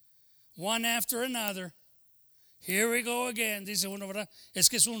 one after another. Here we go again, dice uno, ¿verdad? Es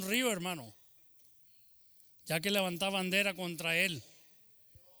que es un río, hermano, ya que levanta bandera contra él.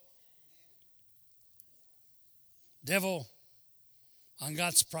 Devil on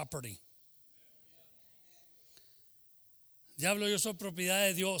God's property. Diablo, yo soy propiedad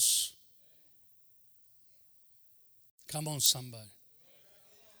de Dios. Come on, somebody.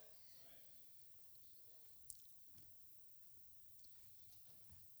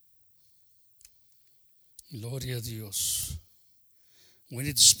 Gloria a Dios. We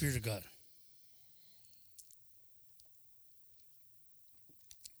need the Spirit of God.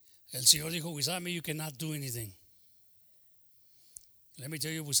 El Señor dijo, without me you cannot do anything. Let me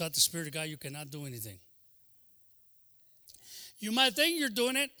tell you, without the Spirit of God you cannot do anything. You might think you're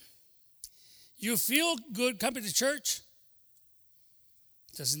doing it. You feel good coming to church.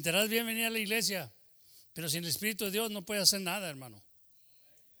 Te sentirás bien venir a la iglesia. Pero sin el Espíritu de Dios no puedes hacer nada, hermano.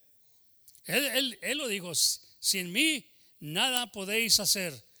 Él lo dijo, sin mí nada podéis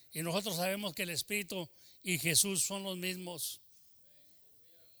hacer. Y nosotros sabemos que el Espíritu y Jesús son los mismos.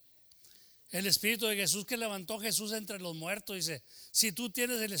 El Espíritu de Jesús que levantó a Jesús entre los muertos. Dice, si tú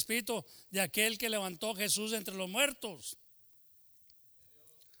tienes el Espíritu de aquel que levantó a Jesús entre los muertos.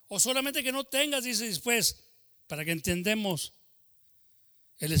 O solamente que no tengas, dice después, para que entendamos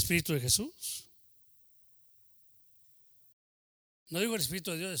el Espíritu de Jesús. No digo el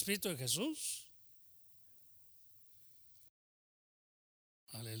Espíritu de Dios, el Espíritu de Jesús.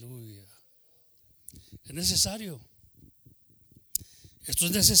 Aleluya. Es necesario. Esto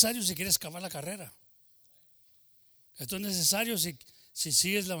es necesario si quieres acabar la carrera. Esto es necesario si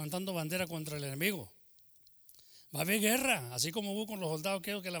sigues levantando bandera contra el enemigo. Va a haber guerra, así como hubo con los soldados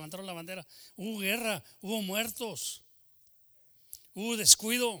que levantaron la bandera. Hubo guerra, hubo muertos, hubo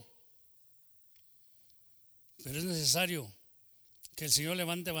descuido. Pero es necesario que el Señor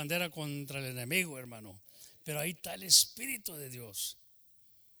levante bandera contra el enemigo, hermano. Pero ahí está el Espíritu de Dios.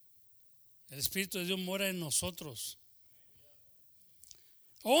 El Espíritu de Dios mora en nosotros.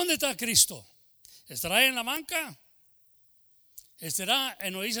 ¿Dónde está Cristo? ¿Estará en la banca? ¿Estará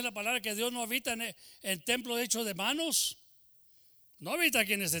en no dice la palabra que Dios no habita en el templo hecho de manos? No habita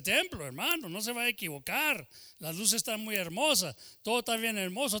aquí en este templo, hermano, no se va a equivocar. Las luces están muy hermosas, todo está bien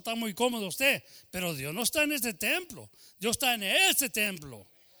hermoso, está muy cómodo usted. Pero Dios no está en este templo, Dios está en este templo.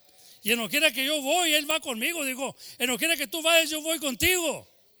 Y Él no quiere que yo voy, Él va conmigo. Digo, Él no quiere que tú vayas, yo voy contigo.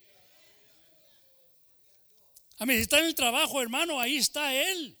 A mí, si está en el trabajo, hermano, ahí está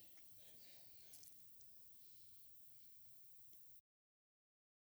Él.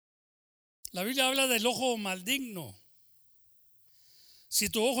 La Biblia habla del ojo maligno. Si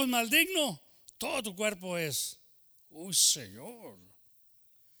tu ojo es maligno, todo tu cuerpo es. Uy, Señor.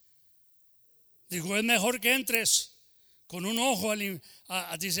 Digo, es mejor que entres con un ojo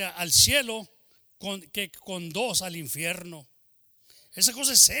dice, al cielo que con dos al infierno. Esa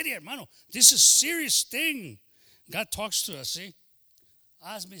cosa es seria, hermano. This is a serious thing. God talks to us, ¿sí?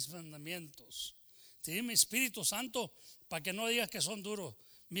 Haz mis mandamientos. Te di mi Espíritu Santo para que no digas que son duros.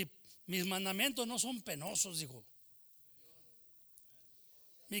 Mis mandamientos no son penosos, dijo.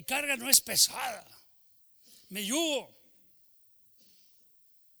 Mi carga no es pesada. Mi yugo.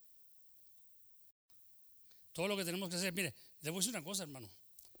 Todo lo que tenemos que hacer. Mire, le voy a decir una cosa, hermano.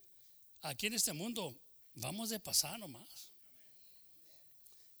 Aquí en este mundo Vamos de pasada nomás.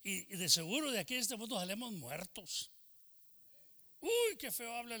 Y de seguro de aquí en este mundo salimos muertos. Uy, qué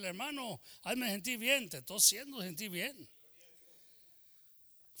feo habla el hermano. Hazme sentir bien, te estoy haciendo sentir bien.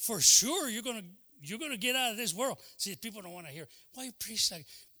 For sure, you're gonna get out of this world. See, people don't want to hear. Why you preach like?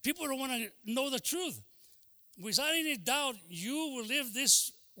 People don't want to know the truth. Without any doubt, you will leave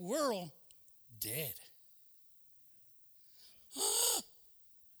this world dead.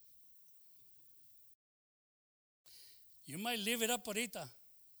 You might live it up ahorita,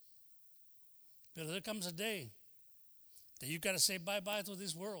 but there comes a day that you got to say bye-bye to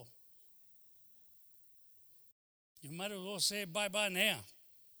this world. You might as well say bye-bye now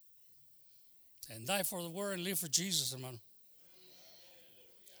and die for the word and live for Jesus, hermano.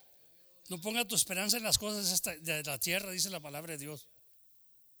 No ponga tu esperanza en las cosas de la tierra, dice la palabra de Dios.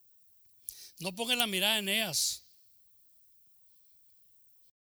 No ponga la mirada en ellas.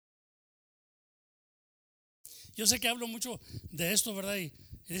 Yo sé que hablo mucho de esto, ¿verdad? Y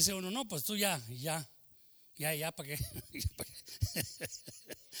dice uno, no, pues tú ya, ¿para qué?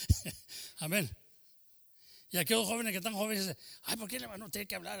 Amén. Y aquellos jóvenes que están jóvenes dicen, ay, ¿por qué el hermano tiene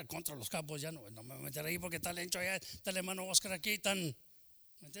que hablar contra los capos? Ya no me voy a meter ahí porque está Lencho allá, está el hermano Oscar aquí,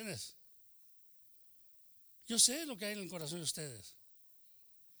 ¿me entiendes? Yo sé lo que hay en el corazón de ustedes.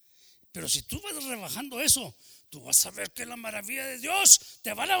 Pero si tú vas rebajando eso, tú vas a ver que la maravilla de Dios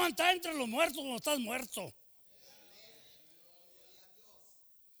te va a levantar entre los muertos cuando estás muerto.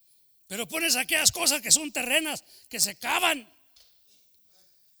 Pero pones aquellas cosas que son terrenas, que se cavan.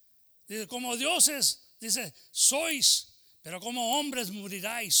 Dice, como dioses, dice, sois, pero como hombres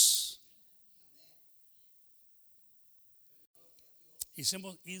moriráis. Y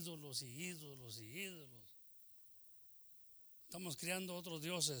somos ídolos y ídolos y ídolos. Estamos creando otros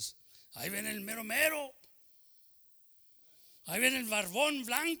dioses. Ahí viene el mero mero. Ahí viene el barbón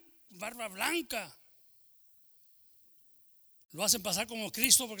blanco, barba blanca. Lo hacen pasar como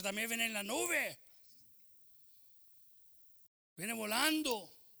Cristo porque también viene en la nube. Viene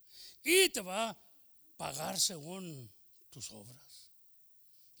volando. Y te va a pagar según tus obras.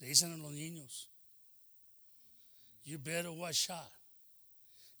 Le dicen a los niños, you better watch out.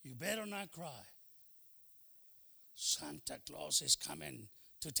 You better not cry. Santa Claus is coming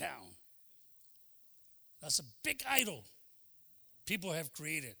to town. That's a big idol people have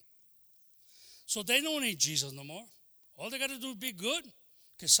created. So they don't need Jesus no more. All they got to do is be good,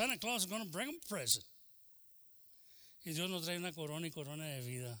 because Santa Claus is going to bring them a present. Y Dios nos trae una corona y corona de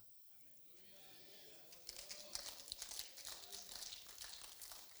vida.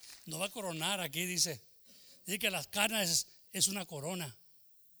 Nos va a coronar aquí, dice. Dice que las canas es una corona.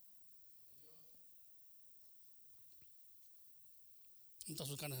 ¿Dónde están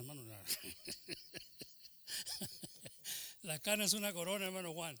sus canas, hermano? La cana es una corona,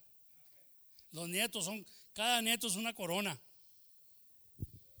 hermano Juan. Los nietos cada nieto es una corona.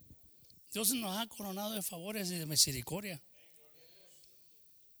 Dios nos ha coronado de favores y de misericordia.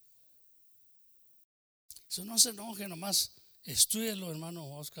 Eso no se enoje, nomás estúdielo,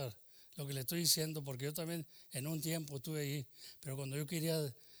 hermano Oscar, lo que le estoy diciendo, porque yo también en un tiempo estuve ahí, pero cuando yo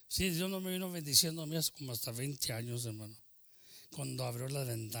quería, sí, Dios no me vino bendiciendo a mí hace como hasta 20 años, hermano, cuando abrió la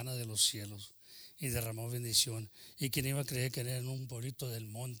ventana de los cielos y derramó bendición. Y quien iba a creer que era en un pueblito del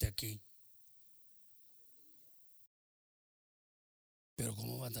monte aquí. Pero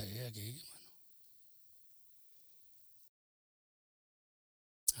cómo batallé aquí, hermano.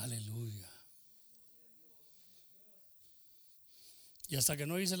 Aleluya. Y hasta que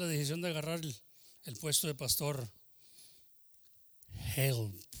no hice la decisión de agarrar el puesto de pastor,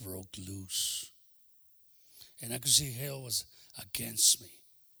 hell broke loose. And I could see hell was against me.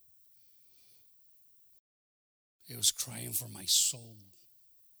 It was crying for my soul.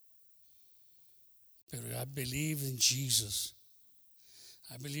 But I believe in Jesus.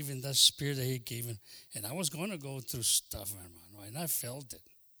 I believe in that spirit that he gave me. And I was going to go through stuff, hermano, and I felt it.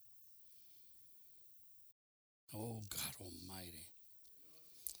 Oh, God Almighty.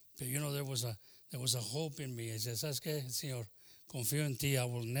 But you know, there was a hope in me. I said, ¿sabes qué, Señor? Confío en ti. I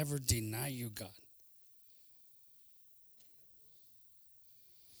will never deny you, God.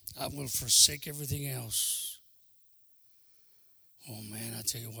 I will forsake everything else. Oh, man, I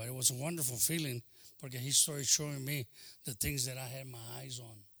tell you what, it was a wonderful feeling porque he started showing me the things that I had my eyes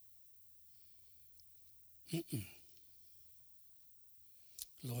on.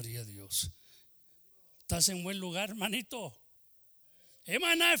 Gloria a Dios. ¿Estás en buen lugar, hermanito? It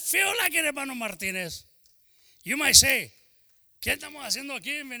might not feel like it, hermano Martínez. You might say, ¿qué estamos haciendo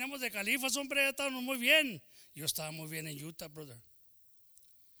aquí? Venimos de Califas, hombre, estamos muy bien. Yo estaba muy bien en Utah, brother.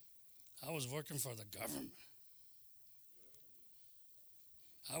 I was working for the government.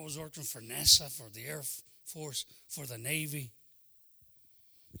 I was working for NASA, for the Air Force, for the Navy.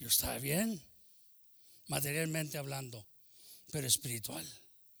 Yo estaba bien, materialmente hablando, pero espiritual,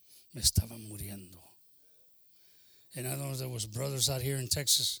 me estaba muriendo. And I know there was brothers out here in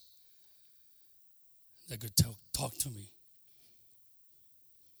Texas that could talk to me.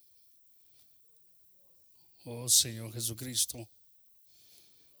 Oh, Señor Jesucristo.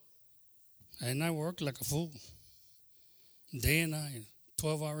 And I worked like a fool, day and night,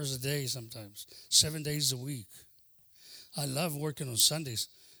 12 hours a day sometimes, 7 days a week. I love working on Sundays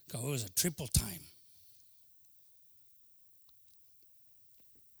because it was a triple time.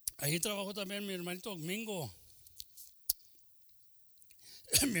 Ahí trabajó también mi hermanito Mingo,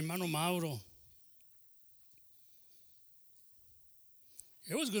 mi hermano Mauro.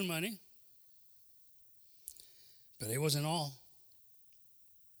 It was good money, but it wasn't all.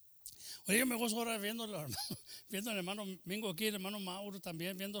 Oye, yo me gozo ahora viendo al hermano Mingo aquí, el hermano Mauro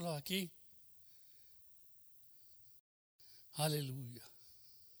también, viéndolos aquí. Aleluya.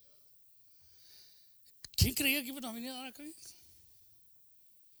 ¿Quién creía que iban a venir aquí?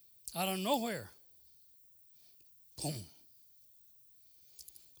 Out of nowhere. Boom.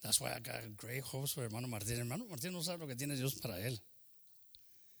 That's why I got great hopes for hermano Martín. Hermano Martín no sabe lo que tiene Dios para él.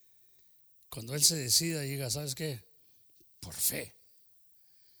 Cuando él se decida y diga, ¿sabes qué? Por fe.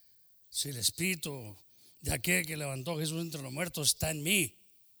 Si el espíritu de aquel que levantó a Jesús entre los muertos está en mí,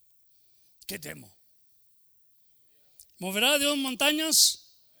 ¿qué temo? ¿Moverá Dios montañas?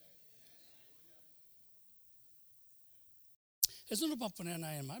 Eso no es para poner a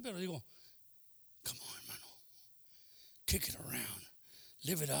nadie mal, pero digo, come on, hermano. Kick it around.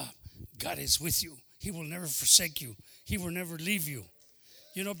 Live it up. God is with you. He will never forsake you. He will never leave you.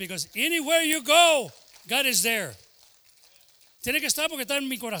 You know, because anywhere you go, God is there. Tiene que estar porque está en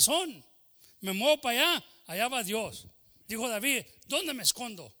mi corazón. Me muevo para allá, allá va Dios. Dijo David, ¿dónde me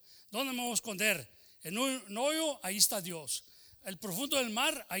escondo? ¿Dónde me voy a esconder? En un hoyo, ahí está Dios. El profundo del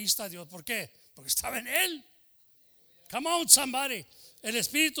mar, ahí está Dios. ¿Por qué? Porque estaba en Él. Come on, somebody. El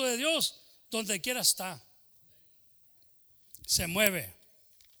Espíritu de Dios, donde quiera está. Se mueve.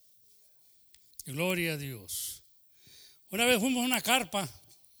 Gloria a Dios. Una vez fuimos a una carpa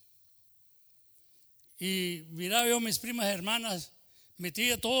y miraba yo a mis primas hermanas, mi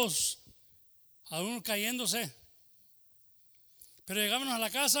tía, todos, algunos cayéndose. Pero llegábamos a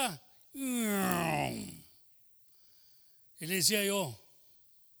la casa y le decía yo,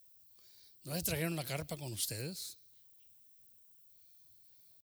 ¿no se trajeron la carpa con ustedes?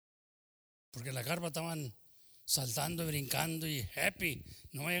 Porque en la carpa estaban saltando y brincando y happy.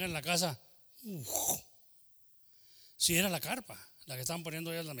 No me llegan a la casa. Sí, era la carpa la que estaban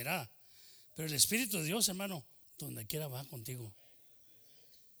poniendo ellas la mirada. Pero el Espíritu de Dios, hermano, donde quiera va contigo.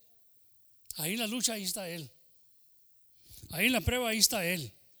 Ahí en la lucha, ahí está Él. Ahí en la prueba, ahí está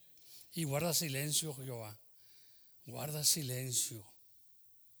Él. Y guarda silencio, Jehová. Guarda silencio.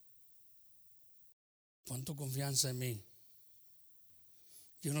 Pon tu confianza en mí.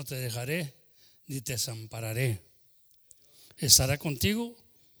 Yo no te dejaré ni te desampararé. Estaré contigo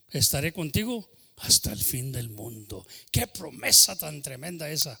hasta el fin del mundo. Qué promesa tan tremenda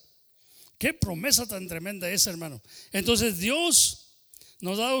esa. Qué promesa tan tremenda esa, hermano. Entonces Dios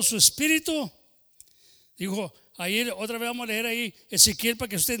nos ha dado su espíritu. Dijo, ayer otra vez vamos a leer ahí Ezequiel para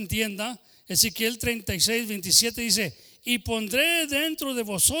que usted entienda. Ezequiel 36:27 dice, y pondré dentro de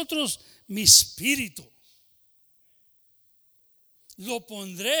vosotros mi espíritu. Lo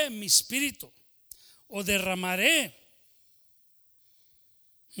pondré en mi espíritu. O derramaré.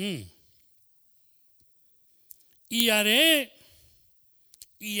 Y haré,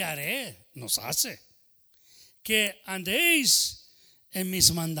 nos hace, que andéis en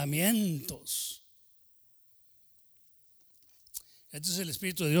mis mandamientos. Este es el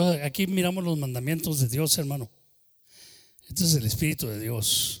Espíritu de Dios. Aquí miramos los mandamientos de Dios, hermano. Este es el Espíritu de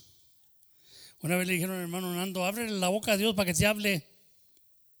Dios. Una vez le dijeron al hermano Nando, abre la boca a Dios para que te hable.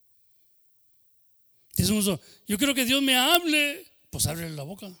 Dice uno, yo quiero que Dios me hable. Pues ábrele la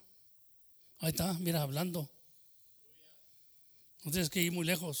boca. Ahí está, mira, hablando. No tienes que ir muy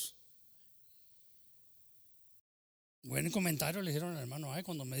lejos. Buen comentario le dijeron al hermano. Ay,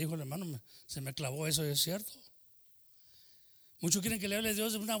 cuando me dijo el hermano, se me clavó eso, y es cierto. Muchos quieren que le hable a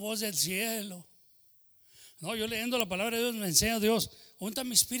Dios de una voz del cielo. No, yo leyendo la palabra de Dios me enseña a Dios. Unta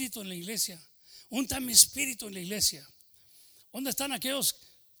mi espíritu en la iglesia. Unta mi espíritu en la iglesia. ¿Dónde están aquellos,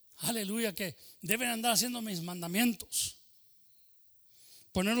 aleluya, que deben andar haciendo mis mandamientos?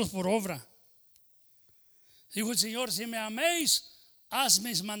 Ponerlos por obra. Dijo el Señor, si me améis, haz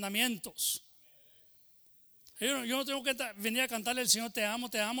mis mandamientos. Yo no tengo que venir a cantarle al Señor, te amo.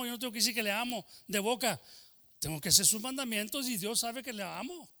 Yo no tengo que decir que le amo de boca. Tengo que hacer sus mandamientos y Dios sabe que le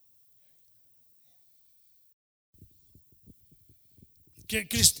amo.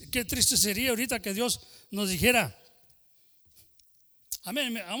 Qué triste sería ahorita que Dios nos dijera,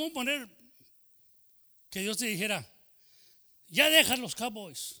 amén, vamos a poner que Dios te dijera, ya deja los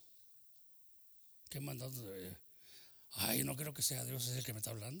Cowboys. ¿Qué mandato? Ay, no creo que sea Dios es el que me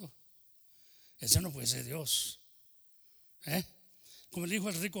está hablando. Ese no puede ser Dios. Como le dijo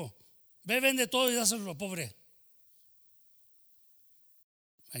el rico, ve, vende todo y dáselo a los pobres.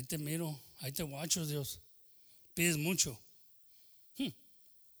 Ahí te miro, ahí te guacho, Dios. Pides mucho.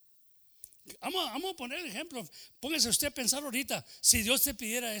 Vamos a poner el ejemplo. Póngase usted a pensar ahorita, si Dios te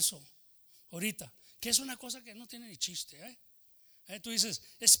pidiera eso, ahorita, que es una cosa que no tiene ni chiste. Tú dices,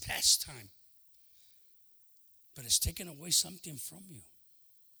 it's pastime. But it's taken away something from you.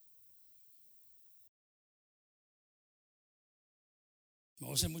 Me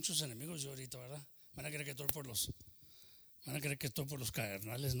voy a hacer muchos enemigos yo ahorita, ¿verdad? Van a creer que estoy por los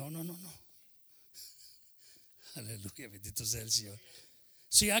carnales. No. Aleluya, bendito sea el Señor.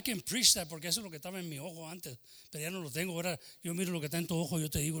 Sí, I can preach that, porque eso es lo que estaba en mi ojo antes, pero ya no lo tengo. Ahora yo miro lo que está en tu ojo, yo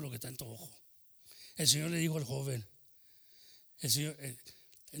te digo lo que está en tu ojo. El Señor le dijo al joven,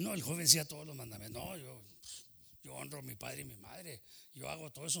 el joven decía todos los mandamientos. No, yo honro a mi padre y mi madre, yo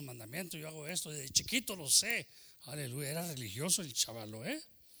hago todos esos mandamientos, yo hago esto, desde chiquito lo sé. Aleluya, era religioso el chavalo,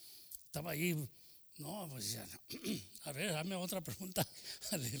 estaba ahí. No, pues ya no. A ver, dame otra pregunta.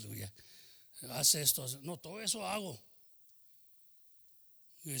 Aleluya. Haz esto. No, todo eso hago.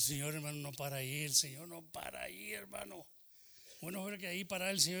 Y el Señor, hermano, no para ahí. El Señor no para ahí, hermano. Bueno, fuera que ahí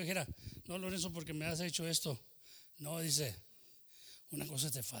para el Señor dijera, no, Lorenzo, porque me has hecho esto. No, dice, una cosa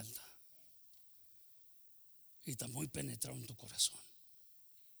te falta. Y está muy penetrado en tu corazón.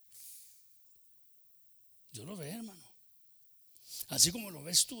 Yo lo ve, hermano. Así como lo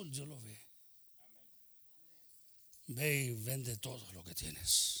ves tú, yo lo ve. Ve y vende todo lo que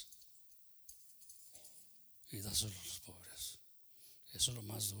tienes y dáselo a los pobres. Eso es lo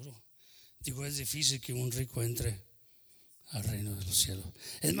más duro. Digo, es difícil que un rico entre al reino de los cielos.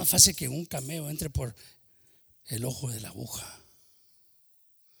 Es más fácil que un cameo entre por el ojo de la aguja.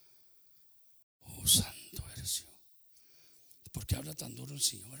 Oh, santo eres Dios. ¿Por qué habla tan duro el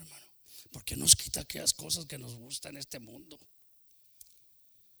Señor, hermano? ¿Por qué nos quita aquellas cosas que nos gustan en este mundo?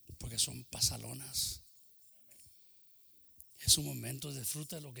 Porque son pasalonas. Es un momento,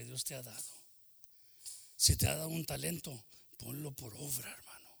 disfruta de lo que Dios te ha dado. Si te ha dado un talento, ponlo por obra,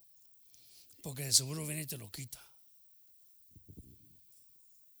 hermano, porque de seguro viene y te lo quita.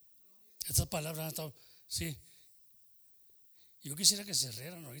 Estas palabras han estado, sí. Yo quisiera que se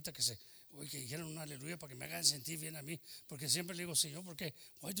rieran ahorita, que dijeran un aleluya para que me hagan sentir bien a mí, porque siempre le digo, Señor, ¿por qué?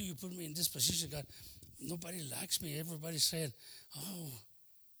 Why do you put me in this position, God? Nobody likes me. Everybody said, oh.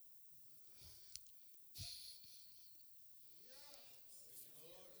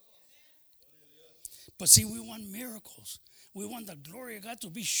 But see, we want miracles. We want the glory of God to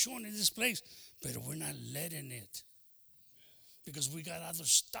be shown in this place, but we're not letting it because we got other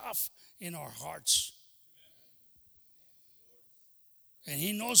stuff in our hearts. And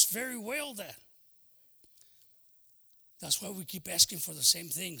He knows very well that. That's why we keep asking for the same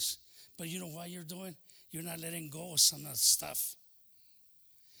things. But you know what you're doing? You're not letting go of some of that stuff.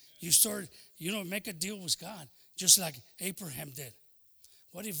 You start, make a deal with God, just like Abraham did.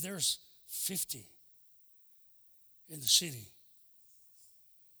 What if there's 50 in the city?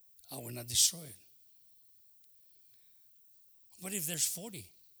 I will not destroy it. What if there's 40?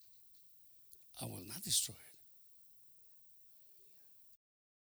 I will not destroy it.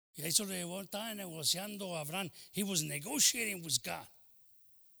 Y eso le llevó, estaba negociando a Abraham. He was negotiating with God.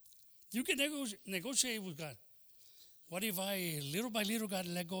 You can negotiate with God. What if I, little by little, God,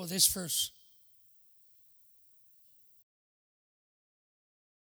 let go of this first?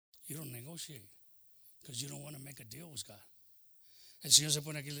 You don't negotiate because you don't want to make a deal with God. El Señor se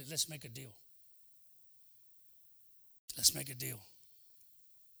pone aquí, let's make a deal. Let's make a deal.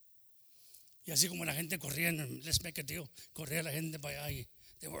 Y así como la gente corría, let's make a deal, corría la gente para allá y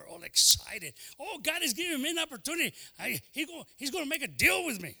they were all excited. Oh, God is giving me an opportunity. He's going to make a deal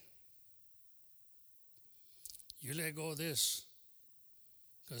with me. You let go of this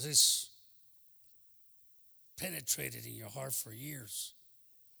because it's penetrated in your heart for years.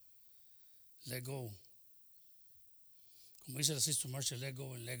 Let go. Como dice la Sister Marcia, let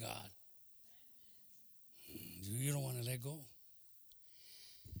go and let God. You don't want to let go.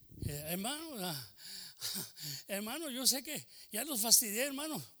 Hermano, yo sé que ya los fastidié,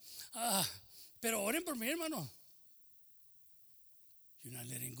 hermano. Pero oren por mí, hermano. You're not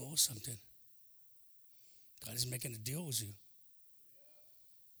letting go of something. God is making a deal with you.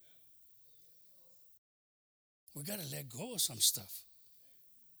 We got to let go of some stuff.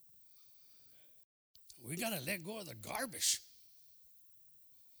 We got to let go of the garbage.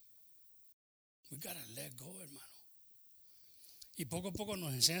 We got to let go, hermano. Y poco a poco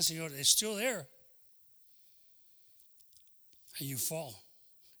nos enseña el Señor, it's still there. And you fall.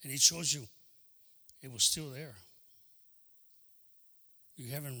 And He shows you it was still there.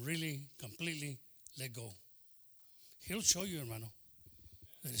 You haven't really completely let go. He'll show you, hermano,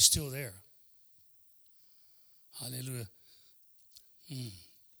 that it's still there. Hallelujah.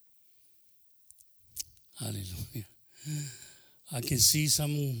 Hallelujah. I can see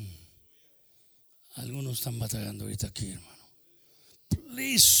algunos están batallando ahorita aquí, hermano.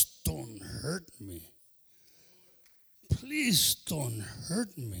 Please don't hurt me. Please don't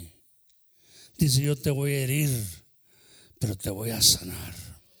hurt me. Dice, yo te voy a herir, pero te voy a sanar.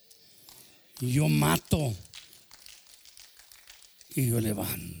 Yo mato y yo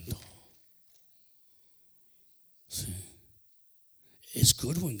levanto. Sí. It's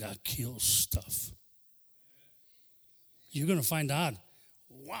good when God kills stuff. You're going to find out,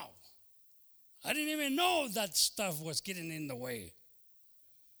 wow, I didn't even know that stuff was getting in the way.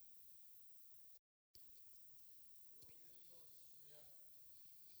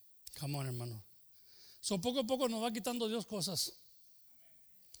 Come on, hermano. So poco a poco nos va quitando Dios cosas.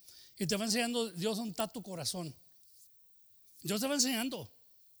 Y te va enseñando Dios dónde está tu corazón. Dios te va enseñando.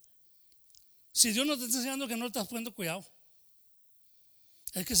 Si Dios no te está enseñando, que no estás poniendo cuidado.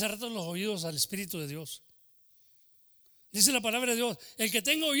 Es que cerrate los oídos al Espíritu de Dios. Dice la palabra de Dios, el que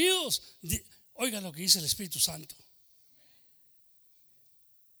tenga oídos, oiga lo que dice el Espíritu Santo.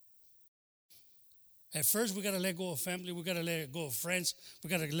 At first, we got to let go of family. We got to let go of friends. We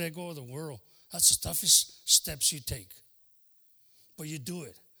got to let go of the world. That's the toughest steps you take. But you do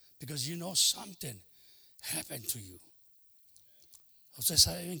it because you know something happened to you. Ustedes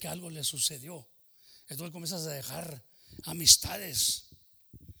saben que algo le sucedió. Entonces comienzas a dejar amistades.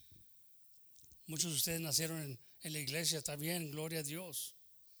 Muchos de ustedes nacieron en la iglesia, está bien, gloria a Dios.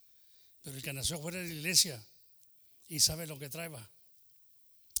 Pero el que nació fuera de la iglesia y sabe lo que traeba.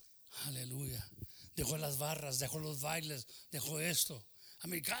 Aleluya. Dejó las barras, dejó los bailes, dejó esto. I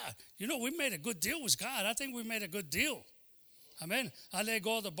mean, God, you know, we made a good deal with God. I think we made a good deal. Amen. I let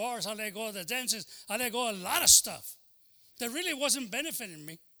go of the bars, I let go of the dances, I let go of a lot of stuff that really wasn't benefiting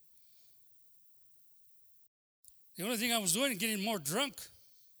me. The only thing I was doing is getting more drunk.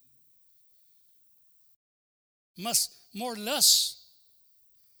 More lust.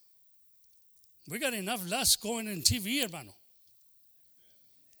 We got enough lust going in TV, hermano.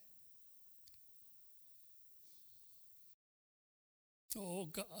 Oh,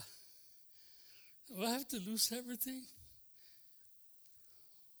 God. Do I have to lose everything?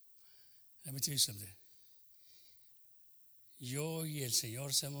 Let me tell you something. Yo y el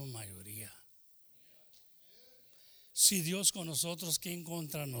Señor somos mayoría. Si Dios con nosotros, ¿quién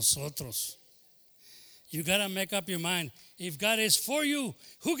contra nosotros? You got to make up your mind. If God is for you,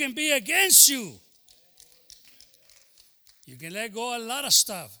 who can be against you? You can let go of a lot of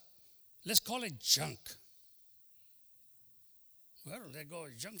stuff. Let's call it junk. Well, let go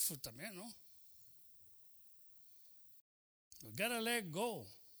of junk food también, ¿no? We got to let go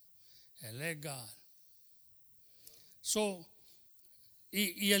and let God. So,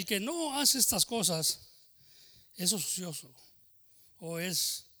 y el que no hace estas cosas es ocioso o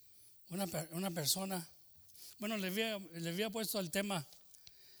es una persona. Bueno, le había puesto el tema,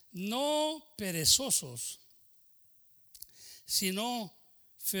 no perezosos, sino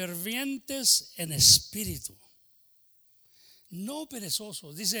fervientes en espíritu. No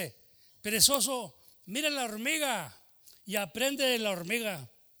perezosos. Dice, perezoso, mira la hormiga y aprende de la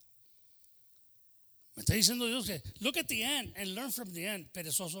hormiga. Me está diciendo Dios que, look at the ant and learn from the ant,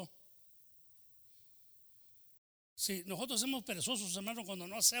 perezoso. Sí, nosotros somos perezosos, hermano, cuando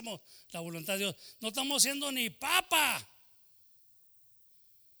no hacemos la voluntad de Dios. No estamos haciendo ni papa.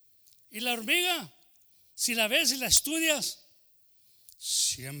 Y la hormiga, si la ves y la estudias,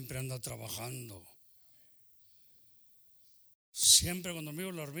 siempre anda trabajando. Siempre cuando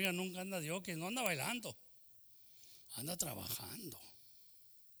miro la hormiga nunca anda de oque, no anda bailando, anda trabajando.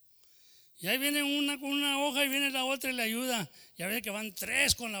 Y ahí viene una con una hoja y viene la otra y le ayuda. Y a veces que van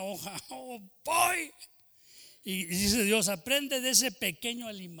 3 con la hoja. Oh, boy. Y dice Dios, aprende de ese pequeño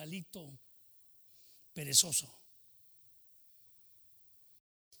animalito perezoso.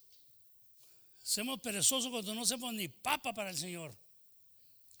 Somos perezosos cuando no hacemos ni papa para el Señor.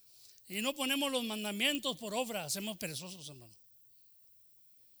 Y no ponemos los mandamientos por obra, hacemos perezosos, hermano.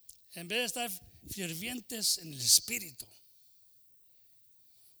 En vez de estar fervientes en el Espíritu.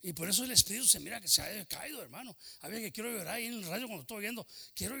 Y por eso el Espíritu se mira que se ha caído, hermano. A veces que quiero llorar ahí en el radio cuando estoy viendo,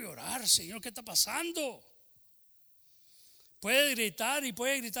 quiero llorar, Señor, ¿qué está pasando? Puede gritar y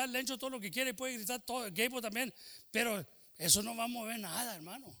puede gritar Lencho todo lo que quiere, puede gritar todo, Gable también, pero eso no va a mover nada,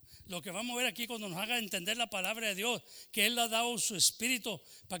 hermano. Lo que va a mover aquí cuando nos haga entender la palabra de Dios, que Él ha dado su espíritu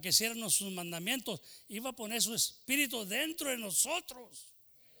para que hiciéramos sus mandamientos, iba a poner su espíritu dentro de nosotros.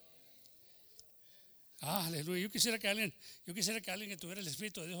 Aleluya. Yo quisiera que alguien que tuviera el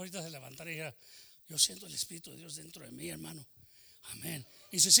espíritu de Dios ahorita se levantara y dijera: yo siento el espíritu de Dios dentro de mí, hermano. Amén.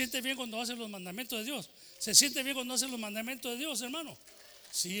 Y se siente bien cuando hace los mandamientos de Dios. Se siente bien cuando hace los mandamientos de Dios, hermano.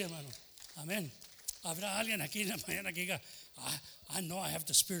 Sí, hermano. Amén. Habrá alguien aquí en la mañana que diga: I know I have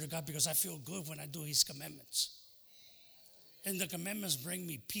the Spirit of God because I feel good when I do His commandments. And the commandments bring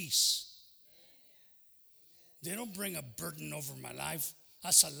me peace. They don't bring a burden over my life.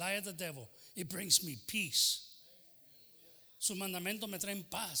 That's a lie of the devil. It brings me peace. Sus mandamientos me traen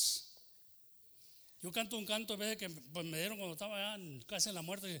paz. Yo canto un canto a veces que me dieron cuando estaba allá casi en la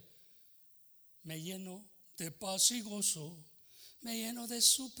muerte. Me lleno de paz y gozo, me lleno de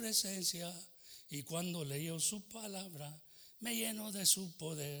su presencia, y cuando leo su palabra me lleno de su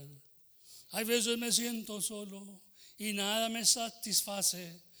poder. Hay veces me siento solo y nada me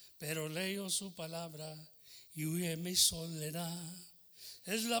satisface, pero leo su palabra y huye mi soledad.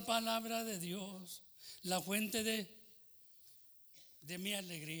 Es la palabra de Dios, la fuente de mi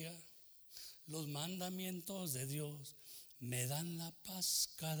alegría. Los mandamientos de Dios me dan la paz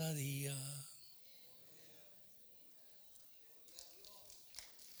cada día.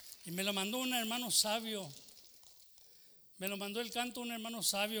 Y me lo mandó un hermano sabio. Me lo mandó el canto un hermano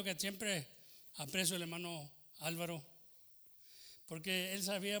sabio que siempre aprecio, el hermano Álvaro, porque él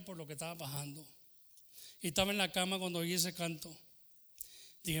sabía por lo que estaba pasando. Y estaba en la cama cuando oí ese canto.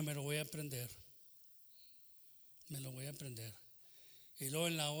 Dije: me lo voy a aprender. Me lo voy a aprender. Y luego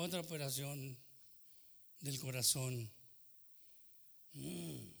en la otra operación del corazón,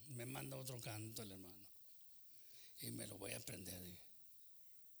 me manda otro canto el hermano. Y me lo voy a aprender.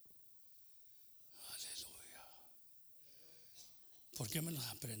 Aleluya. ¿Por qué me los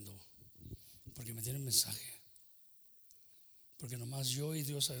aprendo? Porque me tiene un mensaje. Porque nomás yo y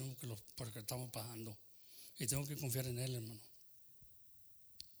Dios sabemos por qué estamos pasando. Y tengo que confiar en Él, hermano.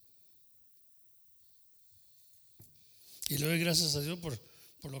 Y le doy gracias a Dios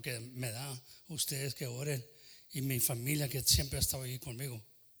por lo que me da ustedes que oren y mi familia que siempre ha estado ahí conmigo.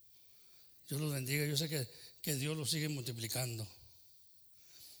 Dios los bendiga. Yo sé que Dios los sigue multiplicando.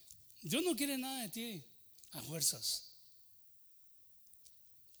 Dios no quiere nada de ti a fuerzas.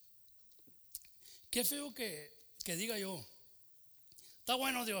 Qué feo que diga yo: está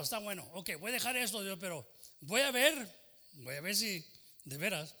bueno, Dios, está bueno. Ok, voy a dejar esto, Dios, pero voy a ver si de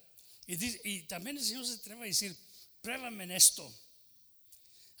veras. Y también el Señor se atreve a decir: pruébame en esto.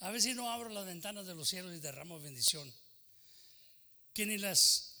 A ver si no abro las ventanas de los cielos y derramo bendición. Que ni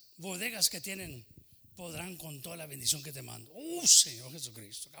las bodegas que tienen podrán con toda la bendición que te mando. Señor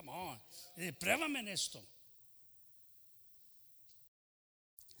Jesucristo, come on. Pruébame en esto.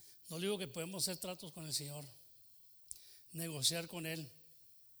 No digo que podemos hacer tratos con el Señor, negociar con Él.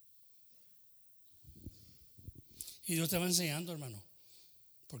 Y Dios te va enseñando, hermano,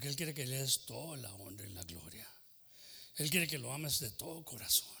 porque Él quiere que le des toda la honra y la gloria. Él quiere que lo ames de todo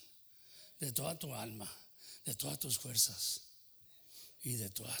corazón, de toda tu alma, de todas tus fuerzas y de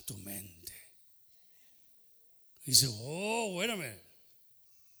toda tu mente. Y dice: wait a minute,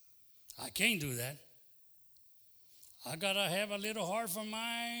 I can't do that. I gotta have a little heart for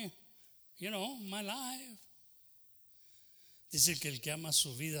my life. Dice que el que ama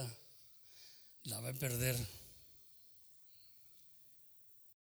su vida la va a perder.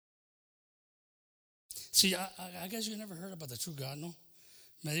 See, I guess you never heard about the true God, ¿no?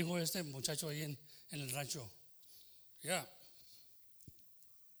 Me dijo este muchacho ahí en el rancho. Yeah.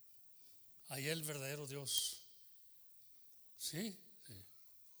 Ahí el verdadero Dios. Sí.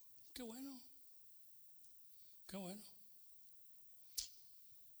 Qué bueno. Qué bueno.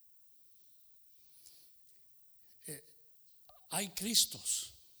 Hay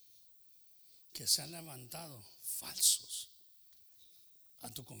cristos que se han levantado falsos a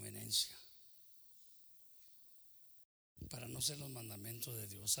tu conveniencia, para no ser los mandamientos de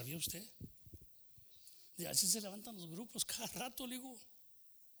Dios. ¿Sabía usted? Y así se levantan los grupos cada rato, le digo.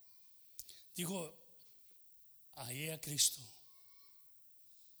 Dijo: ahí a Cristo.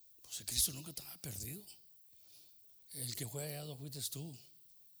 Pues el Cristo nunca estaba perdido. El que fue hallado fuiste tú.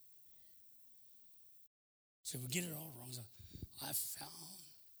 So we get it all wrong. So, I found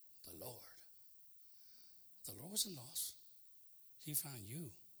the Lord. The Lord wasn't lost. He found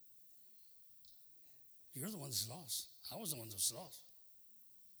you. You're the one that's lost. I was the one that was lost.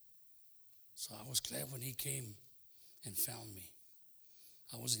 So I was glad when He came and found me.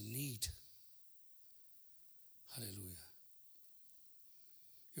 I was in need. Hallelujah.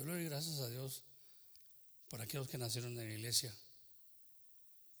 Yo le doy gracias a Dios por aquellos que nacieron en la iglesia.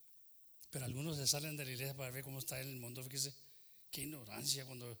 Pero algunos se salen de la iglesia para ver cómo está el mundo. Fíjese, qué ignorancia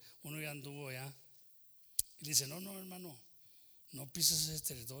cuando uno ya anduvo allá. Y dice, no, hermano, no pises ese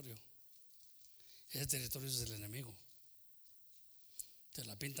territorio. Ese territorio es del enemigo. Te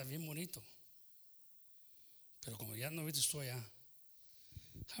la pinta bien bonito. Pero como ya no viste tú allá.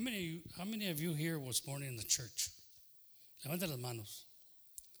 How many of you here was born in the church? Levanta las manos.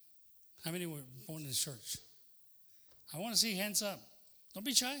 How many were born in the church? I want to see hands up. Don't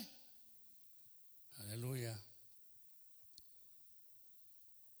be shy. Hallelujah.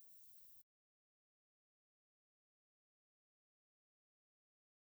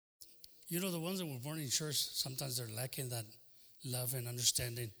 You know, the ones that were born in church, sometimes they're lacking that love and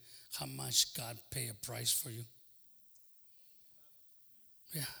understanding how much God paid a price for you.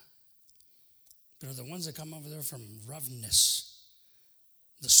 Yeah. But the ones that come over there from roughness,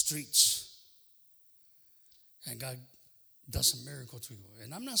 the streets, and God does a miracle to you.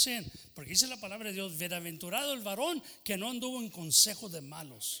 And I'm not saying, porque dice la palabra de Dios, bienaventurado el varón que no anduvo en consejo de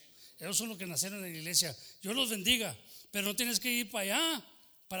malos. Esos son los que nacieron en la iglesia. Dios los bendiga, pero no tienes que ir para allá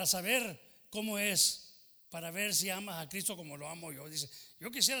para saber cómo es, para ver si amas a Cristo como lo amo yo. Dice, yo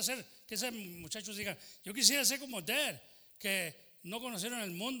quisiera ser, que esos muchachos digan, yo quisiera ser como Dad, que no conocieron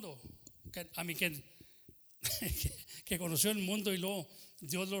el mundo, que conoció el mundo y luego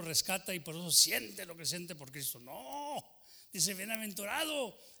Dios lo rescata y por eso siente lo que siente por Cristo. No, dice,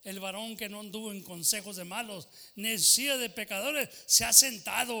 bienaventurado el varón que no anduvo en consejos de malos, ni en silla de pecadores se ha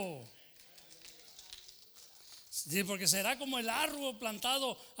sentado. Dice, porque será como el árbol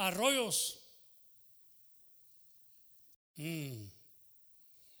plantado a arroyos, que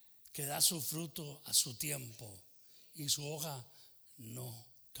da su fruto a su tiempo y su hoja no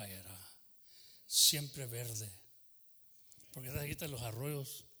caerá, siempre verde. Porque te quitan los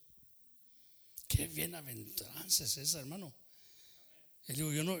arroyos. Qué bienaventuranza es esa, hermano. Y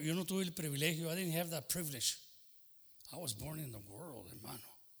digo, yo no tuve el privilegio. I didn't have that privilege. I was born in the world, hermano.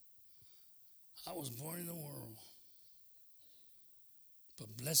 I was born in the world.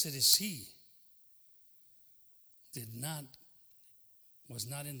 But blessed is he was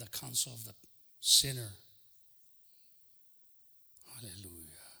not in the counsel of the sinner. Aleluya.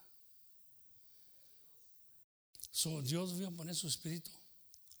 So, Dios vio poner su espíritu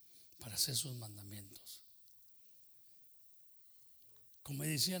para hacer sus mandamientos. Como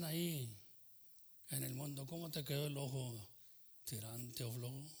decían ahí en el mundo, ¿cómo te quedó el ojo tirante o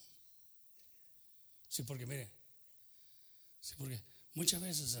flojo? Sí, porque mire, muchas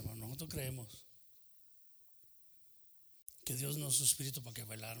veces, hermano, nosotros creemos que Dios nos dio su espíritu para que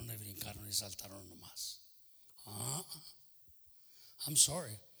bailaron y brincaron y saltaron nomás. I'm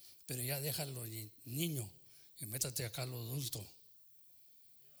sorry, pero ya déjalo niño y métate acá a lo adulto.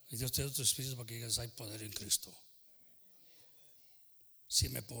 Y Dios te dio tu espíritu para que digas, hay poder en Cristo. Sí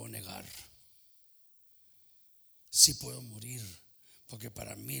me puedo negar. Sí puedo morir, porque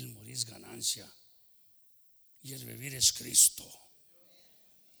para mí el morir es ganancia y el vivir es Cristo.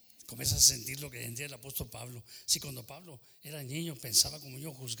 Comienzas a sentir lo que sentía el apóstol Pablo. Si cuando Pablo era niño pensaba como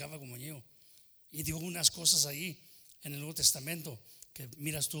yo, juzgaba como yo, y dijo unas cosas ahí en el Nuevo Testamento que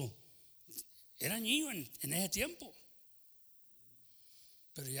miras tú, era niño en ese tiempo.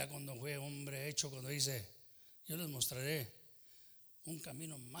 Pero ya cuando fue hombre hecho, cuando dice, yo les mostraré un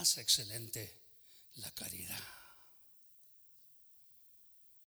camino más excelente, la caridad.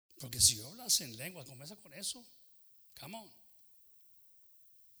 Porque si yo hablas en lengua, comienza con eso. Come on.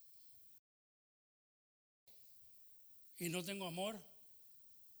 Y no tengo amor,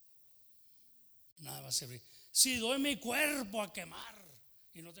 nada va a servir. Si doy mi cuerpo a quemar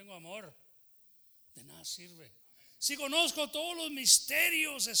y no tengo amor, de nada sirve. Si conozco todos los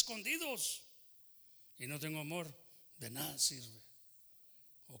misterios escondidos y no tengo amor, de nada sirve.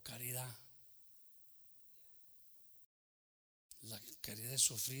 O caridad. La caridad es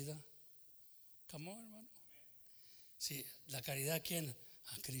sufrida. Come on, hermano. Sí, la caridad, ¿a quién?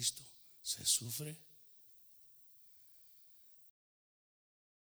 A Cristo. Se sufre.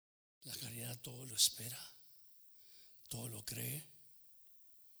 La caridad todo lo espera, todo lo cree.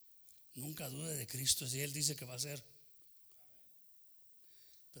 Nunca dude de Cristo si Él dice que va a hacer.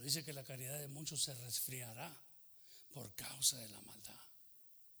 Pero dice que la caridad de muchos se resfriará por causa de la maldad.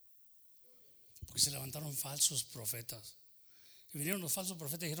 Porque se levantaron falsos profetas. Y vinieron los falsos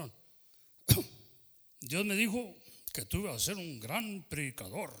profetas y dijeron, Dios me dijo que tú ibas a ser un gran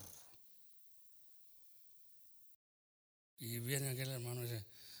predicador. Y viene aquel hermano y dice,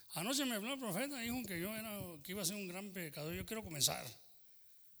 anoche me habló el profeta y dijo que iba a ser un gran predicador. Yo quiero comenzar.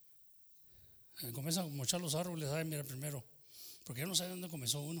 Comienza a mochar los árboles. Ay, mira, primero Porque yo no sabía dónde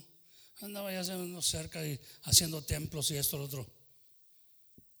comenzó uno. Andaba ya haciendo cerca y haciendo templos y esto, lo otro.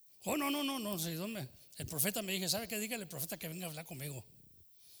 Oh, no sé dónde. El profeta me dije, ¿sabe qué? Dígale al profeta que venga a hablar conmigo.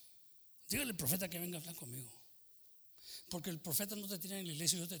 Dígale al profeta que venga a hablar conmigo. Porque el profeta no te tiene en la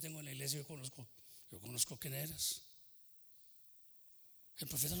iglesia, yo te tengo en la iglesia, yo conozco quién eres. El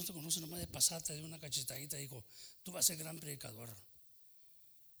profeta no te conoce nomás de pasar, te dio una cachetadita y dijo, tú vas a ser gran predicador.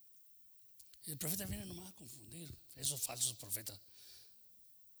 Y el profeta viene nomás a confundir esos falsos profetas.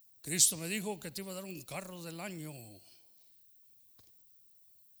 Cristo me dijo que te iba a dar un carro del año.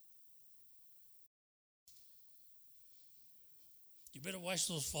 You better watch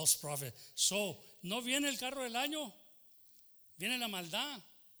those false prophets. So, no viene el carro del año, viene la maldad,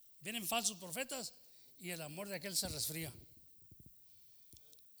 vienen falsos profetas y el amor de aquel se resfría.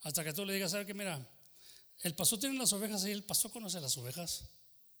 Hasta que tú le digas, ¿sabe qué? Mira, el pastor tiene las ovejas y el pastor conoce las ovejas.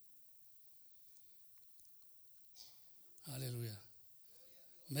 Aleluya.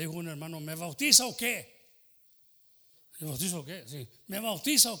 Me dijo un hermano, ¿me bautiza o qué? ¿Me bautiza o qué? Sí. ¿Me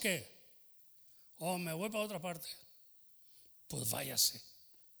bautiza o qué? O me voy para otra parte. Pues váyase.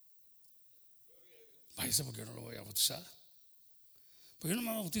 Váyase porque yo no lo voy a bautizar. Porque yo no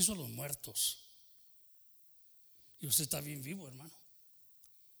me bautizo a los muertos. Y usted está bien vivo, hermano.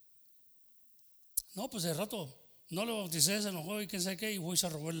 No, pues de rato no lo bauticé, se enojó y quién sabe qué, y voy y se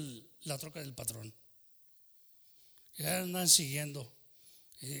robó la troca del patrón. Ya andan siguiendo.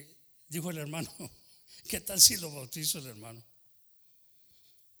 Y dijo el hermano, ¿qué tal si lo bautizo el hermano?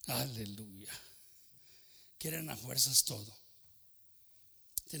 Aleluya. Quieren a fuerzas todo.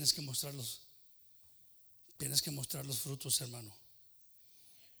 Tienes que mostrar los frutos, hermano.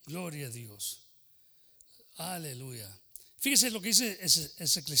 Gloria a Dios. Aleluya. Fíjese lo que dice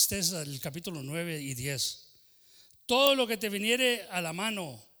Eclesiastés, el capítulo 9 y 10. Todo lo que te viniere a la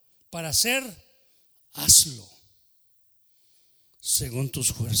mano para hacer, hazlo según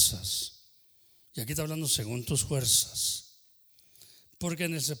tus fuerzas. Y aquí está hablando según tus fuerzas. Porque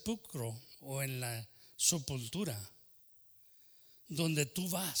en el sepulcro o en la sepultura donde tú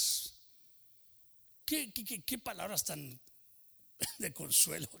vas, ¿qué palabras tan de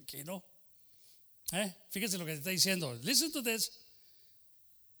consuelo aquí, ¿no? Fíjese lo que te está diciendo. Listen to this.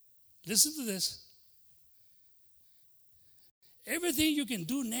 Listen to this. Everything you can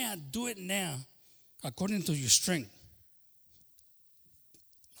do now, do it now according to your strength.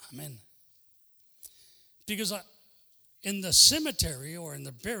 Amen. Because in the cemetery or in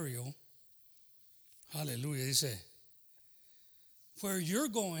the burial, hallelujah, dice, where you're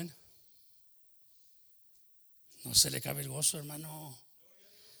going, no se le cabe el gozo, hermano.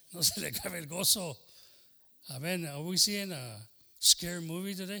 No se le cabe el gozo. Amen. Are we seeing a scary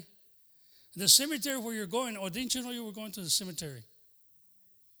movie today? The cemetery where you're going, or didn't you know you were going to the cemetery?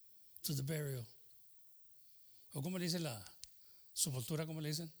 To the burial. ¿O cómo le dice la sepultura? ¿Cómo le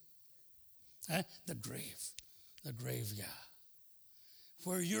dicen? The grave. The grave, yeah.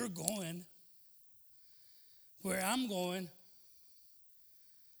 Where you're going, where I'm going,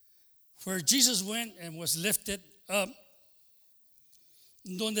 where Jesus went and was lifted up,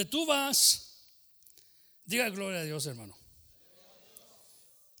 donde tú vas, diga gloria a Dios, hermano.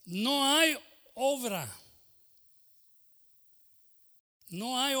 No hay obra.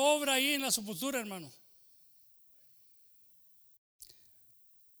 No hay obra ahí en la sepultura, hermano.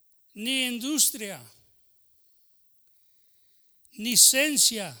 Ni industria, ni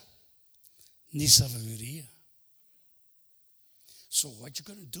ciencia, ni sabiduría. So what you're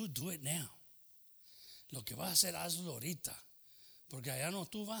going to do it now. Lo que vas a hacer, hazlo ahorita. Porque allá no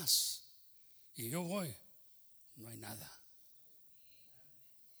tú vas y yo voy, no hay nada.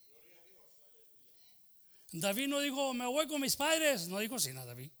 David no dijo, me voy con mis padres. No dijo así nada,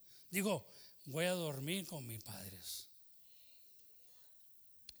 David. Dijo, voy a dormir con mis padres.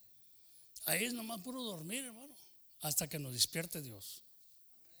 Ahí es nomás puro dormir, hermano, hasta que nos despierte Dios.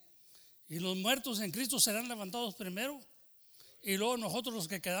 Y los muertos en Cristo serán levantados primero. Y luego nosotros los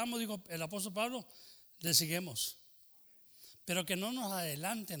que quedamos, dijo el apóstol Pablo, le seguimos. Pero que no nos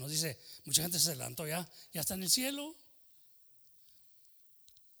adelante, nos dice, mucha gente se adelantó ya está en el cielo.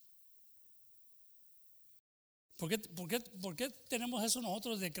 ¿Por qué tenemos eso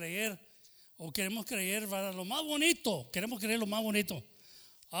nosotros de creer o queremos creer para lo más bonito? Queremos creer lo más bonito.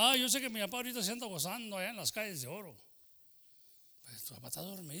 Yo sé que mi papá ahorita se anda gozando allá en las calles de oro. Pues tu papá está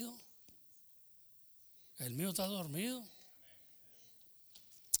dormido. El mío está dormido.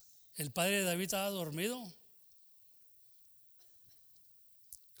 El padre de David estaba dormido.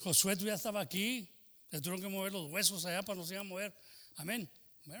 Josué ya estaba aquí. Le tuvieron que mover los huesos allá para no se iban a mover. Amén.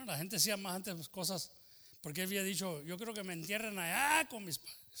 Bueno, la gente hacía más antes cosas. Porque él había dicho, yo creo que me entierren allá con mis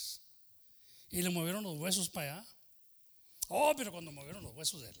padres. Y le movieron los huesos para allá. Oh, pero cuando movieron los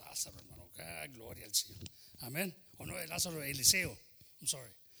huesos de Lázaro, hermano, gloria al Señor. Amén. O no de Lázaro, Eliseo. I'm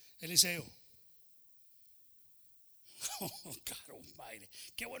sorry. Eliseo. Oh, caro baile.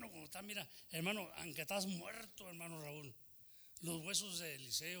 Qué bueno cuando estás, mira, hermano, aunque estás muerto, hermano Raúl, los huesos de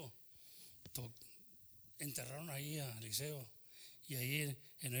Eliseo enterraron ahí a Eliseo. Y ahí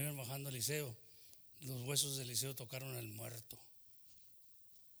en iban bajando a Eliseo, los huesos de Eliseo tocaron al muerto.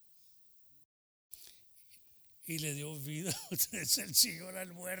 Y le dio vida es el Señor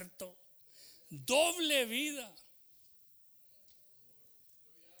al muerto. Doble vida.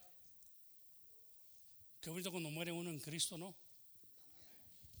 Qué bonito cuando muere uno en Cristo, ¿no?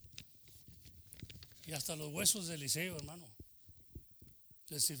 Y hasta los huesos de Eliseo, hermano,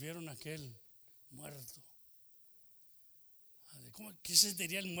 le sirvieron a aquel muerto. ¿Qué se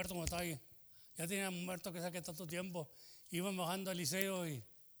diría el muerto cuando estaba ahí? Ya tenía muerto que saque tanto tiempo. Iban bajando a Eliseo y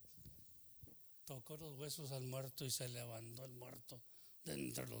tocó los huesos al muerto y se levantó el muerto de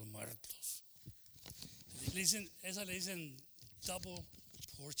entre los muertos. Esa le dicen double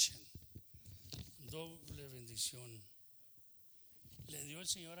portion, doble bendición. Le dio el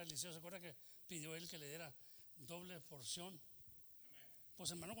Señor a Eliseo. ¿Se acuerda que pidió él que le diera doble porción? Pues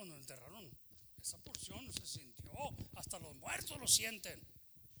hermano, cuando lo enterraron, esa porción se sintió, hasta los muertos lo sienten.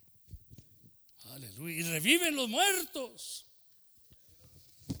 Aleluya. Y reviven los muertos.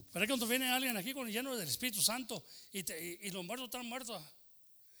 ¿Para que cuando viene alguien aquí con lleno del Espíritu Santo y los muertos están muertos?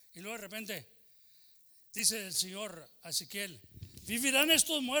 Y luego de repente dice el Señor a Ezequiel: vivirán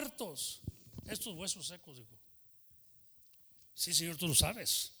estos muertos, estos huesos secos, dijo. Sí, Señor, tú lo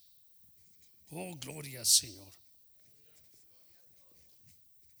sabes. Oh, gloria al Señor.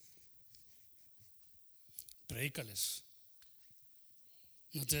 Predícales.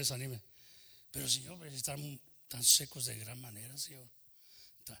 No te desanimes. Pero Señor, están tan secos de gran manera, Señor.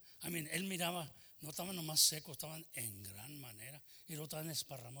 Él miraba, no estaban nomás secos, estaban en gran manera. Y luego estaban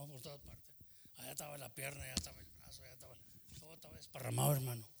esparramados por todas partes. Allá estaba la pierna, allá estaba el brazo, todo estaba esparramado,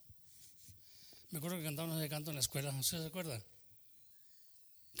 hermano. Me acuerdo que cantábamos ese canto en la escuela. ¿Sí se acuerda?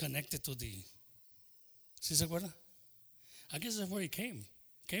 Connected to the. ¿Sí se acuerda? I guess that's where he came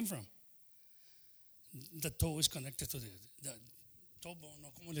from. The toe is connected to the toe bone,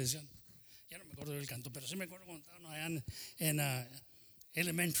 ¿no? ¿Cómo le decían? Ya no me acuerdo del canto, pero sí me acuerdo cuando estábamos allá en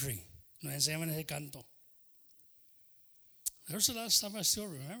elementary, nos enseñaban ese canto. There's a lot of stuff I still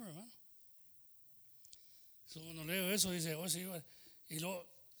remember, man. So, cuando leo eso, dice, oh, sí, y luego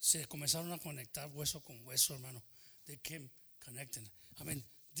se comenzaron a conectar hueso con hueso, hermano. They came connecting.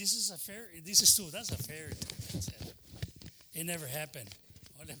 This is a fairy, this is true, that's a fairy. It never happened.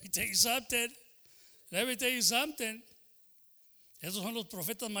 Well, let me tell you something. Esos son los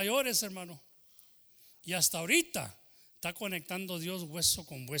profetas mayores, hermano. Y hasta ahorita está conectando Dios hueso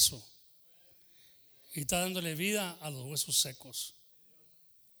con hueso. Y está dándole vida a los huesos secos.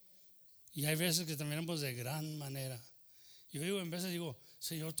 Y hay veces que terminamos de gran manera. Yo digo, en veces digo,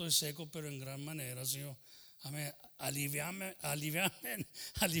 Señor, estoy seco, pero en gran manera, Señor. Amén. Aliviáname,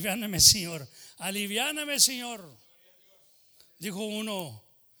 Señor. Aliviáname, Señor. Dijo uno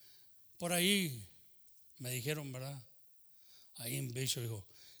por ahí, me dijeron, ¿verdad? Ahí en Bicho, dijo,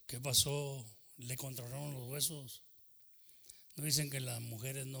 ¿qué pasó? ¿Le controlaron los huesos? ¿No dicen que las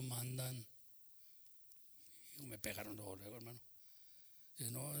mujeres no mandan? Y me pegaron luego, hermano.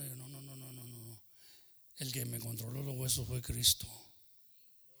 Dice, no. El que me controló los huesos fue Cristo.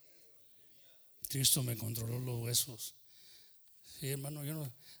 Cristo me controló los huesos. Sí, hermano, yo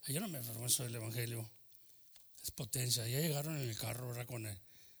no me avergüenzo del Evangelio. Es potencia. Ya llegaron en el carro, ¿verdad? Con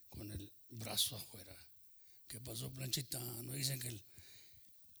el brazo afuera. ¿Qué pasó, Planchita? ¿No dicen que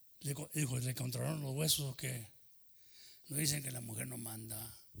le controlaron los huesos o qué? ¿No dicen que la mujer no manda?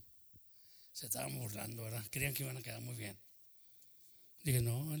 Se estaban burlando, ¿verdad? Creían que iban a quedar muy bien. Dije,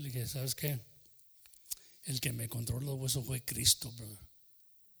 no, le dije, ¿sabes qué? El que me controló los huesos fue Cristo, brother.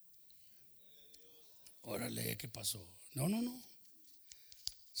 Órale, ¿qué pasó? No.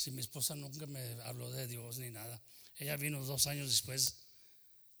 Si mi esposa nunca me habló de Dios ni nada. Ella vino 2 años después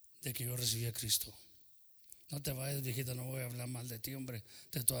de que yo recibí a Cristo. No te vayas, viejita, no voy a hablar mal de ti, hombre.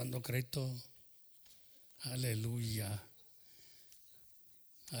 Te estoy dando crédito. Aleluya.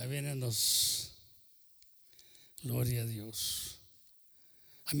 Ahí vienen los. Gloria a Dios.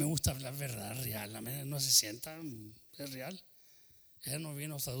 A mí me gusta hablar verdad real. A mí no se sienta, es real. Ella no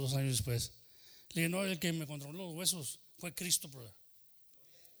vino hasta 2 años después. Le dije, no, el que me controló los huesos fue Cristo, brother.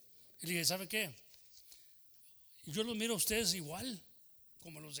 Y le dije, ¿sabe qué? Yo los miro a ustedes igual,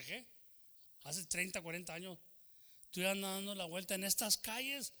 como los dejé. Hace 30, 40 años. Estoy andando la vuelta en estas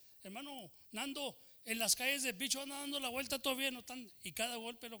calles, hermano, Nando, en las calles de Bicho anda dando la vuelta todavía, no están, y cada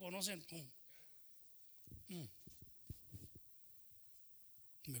golpe lo conocen.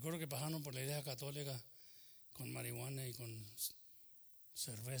 Me acuerdo que pasaron por la iglesia católica con marihuana y con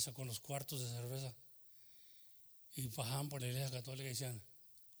cerveza, con los cuartos de cerveza. Y pasaban por la iglesia católica y decían: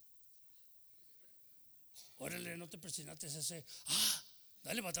 órale, no te presionaste ese.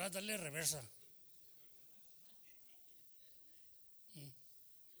 Dale para atrás, dale reversa.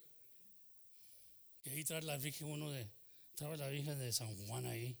 Y ahí trae la Virgen, trae la Virgen de San Juan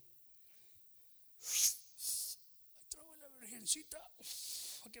ahí. Ahí trae la Virgencita,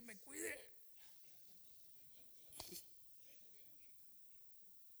 para que me cuide.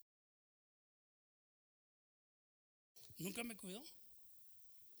 Nunca me cuidó.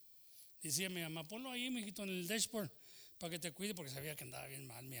 Decía mi mamá: ponlo ahí, mijito, en el dashboard para que te cuide, porque sabía que andaba bien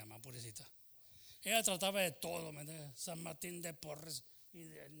mal mi mamá, pobrecita. Ella trataba de todo, San Martín de Porres, y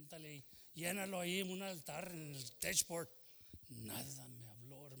llénalo ahí en un altar, en el dashboard. Nada me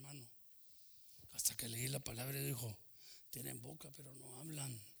habló, hermano. Hasta que leí la palabra y dijo: tienen boca pero no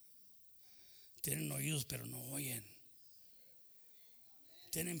hablan, tienen oídos pero no oyen,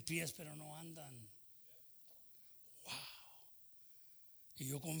 tienen pies pero no andan. Y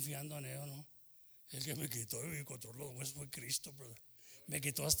yo confiando en ellos, ¿no? El que me quitó y me controló los huesos fue Cristo, brother. Me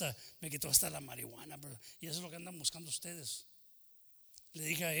quitó hasta la marihuana, brother. Y eso es lo que andan buscando ustedes. Le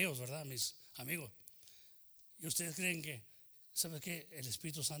dije a ellos, ¿verdad? A mis amigos. Y ustedes creen que, ¿sabes qué? El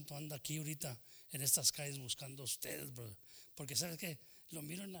Espíritu Santo anda aquí ahorita en estas calles buscando a ustedes, brother. Porque, ¿sabes qué? Lo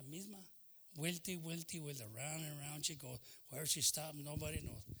miro en la misma. Vuelta y vuelta y vuelta. Round and round she goes. Where she stopped, nobody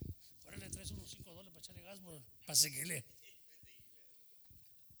knows. Ahora le traes unos $5 para echarle gas, brother, para seguirle.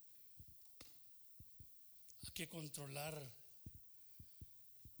 Que controlar.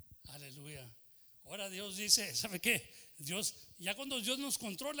 Aleluya. Ahora Dios dice, ¿sabe qué? Ya cuando Dios nos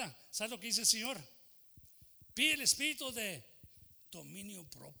controla, ¿sabe lo que dice el Señor? Pide el espíritu de dominio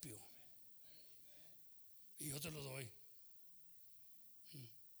propio y yo te lo doy.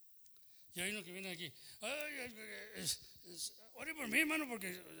 Y hay uno que viene aquí: ore por mí, hermano,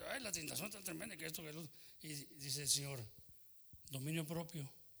 porque la tentación está tremenda, que esto, que lo. Y dice el Señor: dominio propio,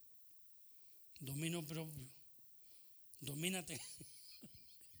 dominio propio. Domínate.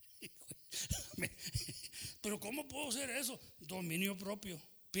 Pero ¿cómo puedo hacer eso? Dominio propio.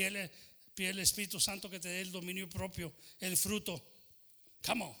 Pide el Espíritu Santo que te dé el dominio propio, el fruto.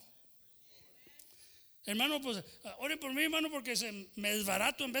 Come on. Hermano, pues oren por mí, hermano, porque me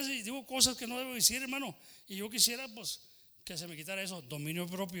desbarato en vez de digo cosas que no debo decir, hermano. Y yo quisiera, pues, que se me quitara eso. Dominio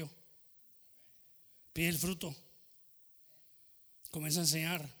propio. Pide el fruto. Comienza a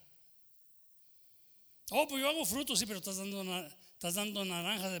enseñar. Pues yo hago frutos, sí, pero estás dando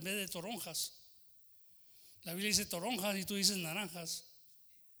naranjas en vez de toronjas. La Biblia dice toronjas y tú dices naranjas.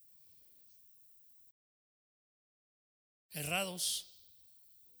 Errados.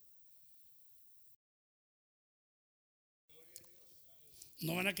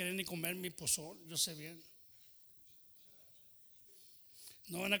 No van a querer ni comer mi pozol, yo sé bien.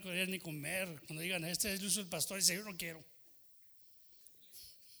 No van a querer ni comer. Cuando digan: este es el pastor, y dice: yo no quiero.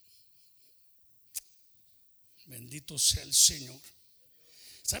 Bendito sea el Señor.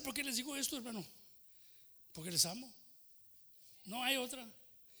 ¿Sabe por qué les digo esto, hermano? Porque les amo. No hay otra.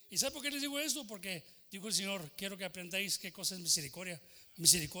 ¿Y sabe por qué les digo esto? Porque dijo el Señor: quiero que aprendáis qué cosa es misericordia.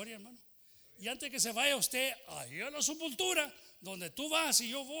 Misericordia, hermano. Y antes que se vaya usted ahí a la sepultura, donde tú vas y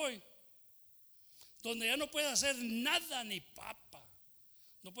yo voy, donde ya no puede hacer nada ni papa,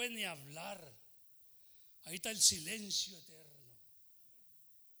 no puede ni hablar, ahí está el silencio eterno.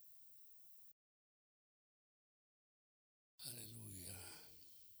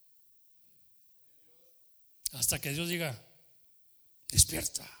 Hasta que Dios diga: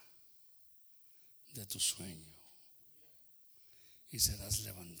 despierta de tu sueño y serás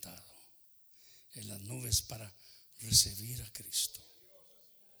levantado en las nubes para recibir a Cristo.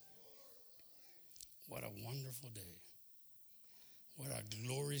 What a wonderful day. What a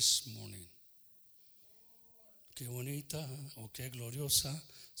glorious morning. Qué bonita o qué gloriosa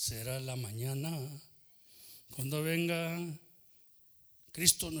será la mañana cuando venga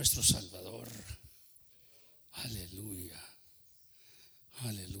Cristo nuestro Salvador. Aleluya,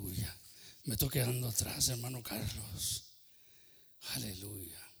 aleluya. Me estoy quedando atrás, hermano Carlos.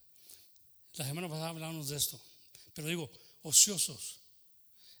 Aleluya. La semana pasada hablábamos de esto, pero digo ociosos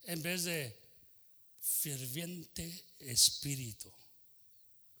en vez de ferviente espíritu.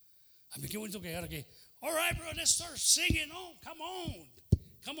 A mí qué bonito que llegar aquí. All right, bro, let's start singing. Oh, come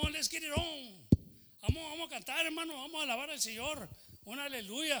on, let's get it on. Vamos a cantar, hermano, vamos a alabar al Señor. Un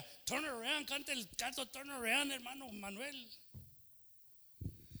aleluya. Turn around, canta el canto Turn around, hermano Manuel.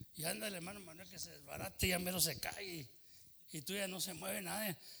 Y anda el hermano Manuel que se desbarate y ya mero se cae. Y tú ya no se mueve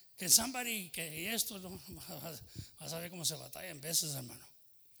nada. Que somebody, que esto, ¿no? Vas a ver cómo se batalla en veces, hermano.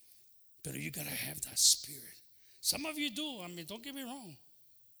 Pero you gotta have that spirit. Some of you do. I mean, don't get me wrong.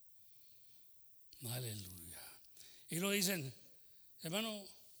 Aleluya. Y lo dicen, hermano,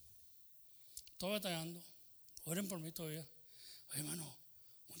 estoy batallando. Oren por mí todavía. Oye, hermano,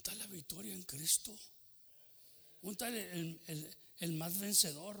 ¿dónde está la victoria en Cristo? ¿Dónde está el más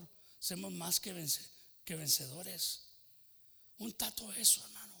vencedor? Somos más que vencedores. ¿Dónde está todo eso,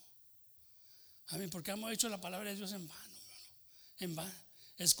 hermano? A mí, porque hemos hecho la palabra de Dios en vano, hermano. En vano.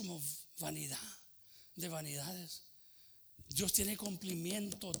 Es como vanidad de vanidades. Dios tiene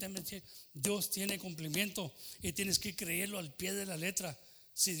cumplimiento. Dios tiene cumplimiento y tienes que creerlo al pie de la letra.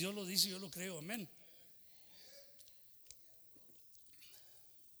 Si Dios lo dice, yo lo creo. Amén.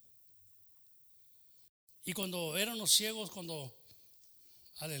 Y cuando éramos ciegos,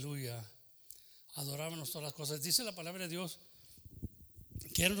 aleluya, adorábamos todas las cosas. Dice la palabra de Dios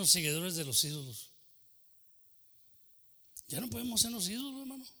que eran los seguidores de los ídolos. Ya no podemos ser los ídolos,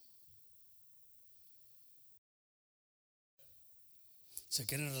 hermano. Se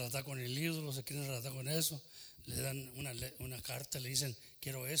quieren relatar con el ídolo, se quieren relatar con eso. Le dan una carta, le dicen,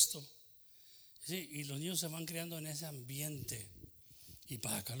 quiero esto. Sí, y los niños se van criando en ese ambiente. Y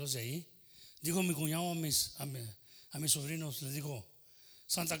para sacarlos de ahí, dijo mi cuñado a mis sobrinos, les dijo,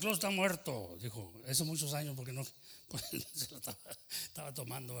 Santa Claus está muerto. Dijo, hace muchos años porque no se lo estaba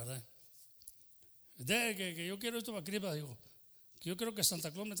tomando, ¿verdad? Que yo quiero esto para Crisma. Dijo, que yo quiero que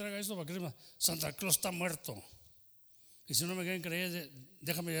Santa Claus me traiga esto para Crisma. Santa Claus está muerto. Y si no me quieren creer,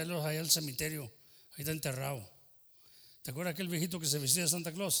 déjame llevarlos allá al cementerio. Ahí está enterrado. ¿Te acuerdas aquel viejito que se vestía de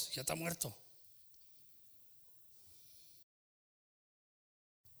Santa Claus? Ya está muerto.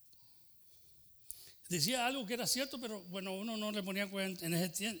 Decía algo que era cierto, pero bueno, uno no le ponía cuenta en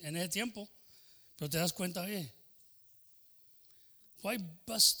ese tiempo. Pero te das cuenta, why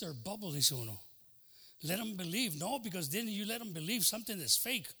bust their bubble, dice uno. Let them believe. No, because then you let them believe something that's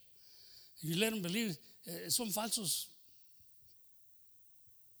fake. You let them believe. Son falsos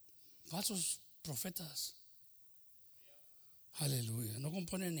profetas. Aleluya. No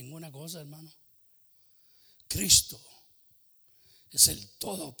componen ninguna cosa, hermano. Cristo es el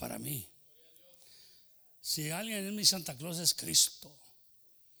todo para mí. Si alguien es mi Santa Claus, es Cristo.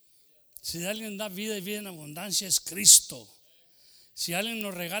 Si alguien da vida y vida en abundancia, es Cristo. Si alguien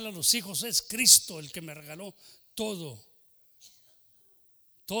nos regala a los hijos, es Cristo el que me regaló todo.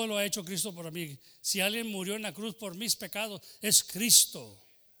 Todo lo ha hecho Cristo por mí. Si alguien murió en la cruz por mis pecados, es Cristo.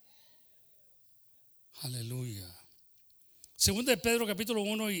 Aleluya. Segunda de Pedro capítulo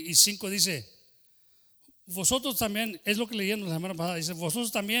 1 y 5 dice, vosotros también, es lo que leíamos la semana pasada, dice,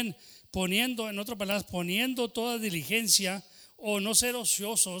 vosotros también poniendo, en otras palabras, poniendo toda diligencia, o no ser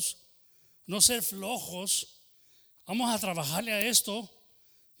ociosos, no ser flojos. Vamos a trabajarle a esto.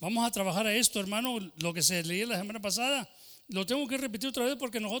 Vamos a trabajar a esto, hermano. Lo que se leía la semana pasada, lo tengo que repetir otra vez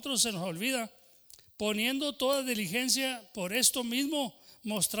porque a nosotros se nos olvida. Poniendo toda diligencia, por esto mismo,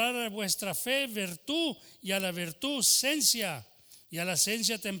 mostrar a vuestra fe virtud, y a la virtud ciencia, y a la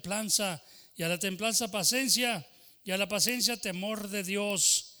ciencia templanza, y a la templanza paciencia, y a la paciencia temor de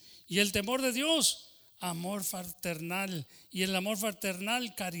Dios. Y el temor de Dios, amor fraternal, y el amor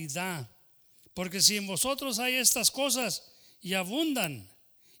fraternal, caridad. Porque si en vosotros hay estas cosas y abundan,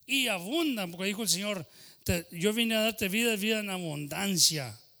 porque dijo el Señor, yo vine a darte vida y vida en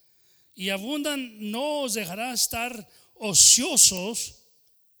abundancia. Y abundan, no os dejará estar ociosos,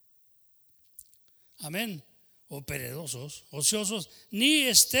 amén, o perezosos, ociosos, ni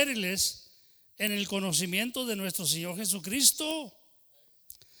estériles en el conocimiento de nuestro Señor Jesucristo.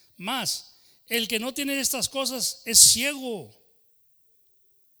 Más, el que no tiene estas cosas es ciego.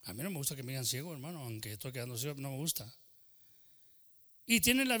 A mí no me gusta que me digan ciego, hermano, aunque estoy quedando ciego, no me gusta. Y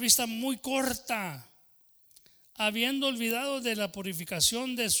tiene la vista muy corta, habiendo olvidado de la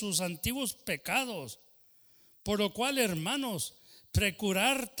purificación de sus antiguos pecados. Por lo cual, hermanos,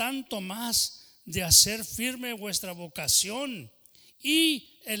 procurar tanto más de hacer firme vuestra vocación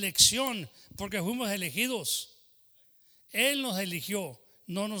y elección, porque fuimos elegidos. Él nos eligió,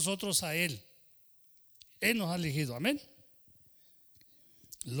 no nosotros a Él. Él nos ha elegido, amén.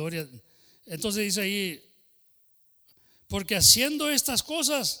 Gloria. Entonces dice ahí, porque haciendo estas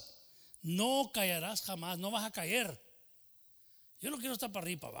cosas no caerás jamás, no vas a caer. Yo no quiero estar para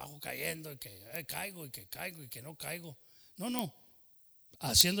arriba, para abajo, cayendo, y que caigo, y que caigo, y que no caigo. No.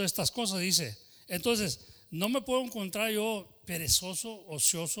 Haciendo estas cosas, dice. Entonces, no me puedo encontrar yo perezoso,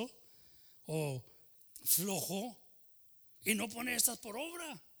 ocioso o flojo y no pone estas por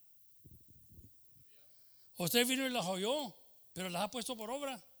obra. Usted vino y las oyó, pero las ha puesto por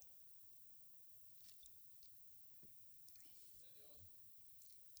obra.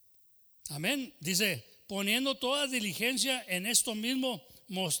 Amén. Dice, poniendo toda diligencia en esto mismo,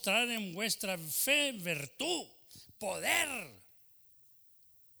 mostrar en vuestra fe virtud, poder.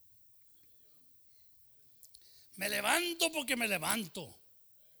 Me levanto porque me levanto.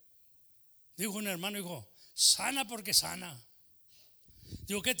 Dijo un hermano, dijo, sana porque sana.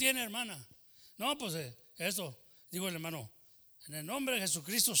 Digo, ¿qué tiene, hermana? No, pues esto. Digo el hermano, en el nombre de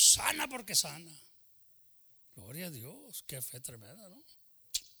Jesucristo, sana porque sana. Gloria a Dios, qué fe tremenda, ¿no?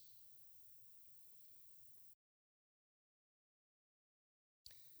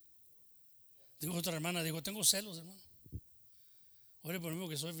 Dijo otra hermana, digo, tengo celos, hermano. Ore por mí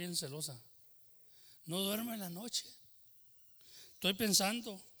que soy bien celosa. No duermo en la noche. Estoy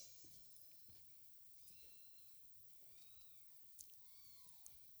pensando.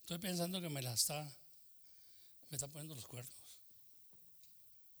 Estoy pensando que me está poniendo los cuernos.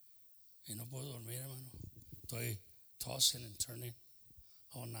 Y no puedo dormir, hermano. Estoy tossing and turning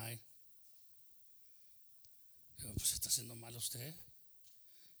all night. Digo, pues está haciendo mal usted.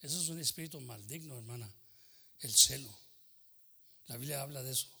 Eso es un espíritu maligno, hermana. El celo. La Biblia habla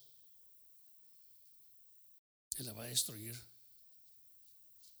de eso. Él la va a destruir.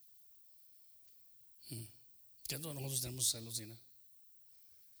 ¿Qué nosotros tenemos celos, Dina?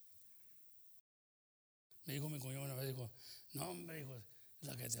 Me dijo mi cuñado una vez, dijo, no hombre, dijo,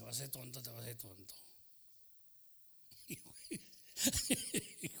 la que te va a hacer tonto, te va a hacer tonto.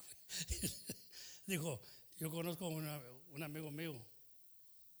 Dijo, yo conozco un amigo mío,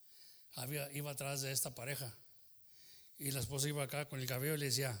 iba atrás de esta pareja y la esposa iba acá con el cabello y le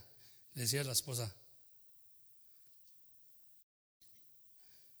decía a la esposa,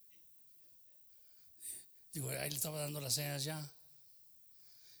 digo, ahí le estaba dando las señas ya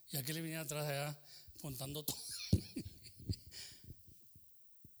y aquí le venía atrás allá contando todo.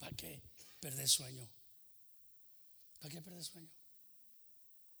 ¿Para qué perder sueño? ¿Para qué perder sueño?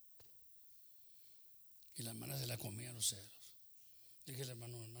 Y la hermana se la comía los celos. Dije al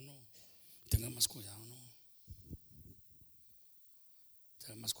hermano, tenga más cuidado, ¿no?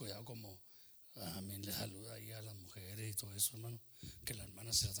 Tenga más cuidado como a mí le saluda ahí a las mujeres y todo eso, hermano, que la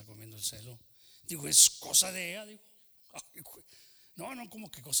hermana se la está comiendo el celo. Digo, es cosa de ella, digo. No, como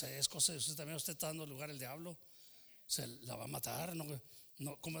que cosa es cosa de usted también. Usted está dando lugar al diablo. Se la va a matar, no,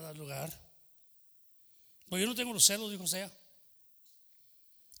 ¿cómo va a dar lugar? Pues yo no tengo los celos, dijo sea.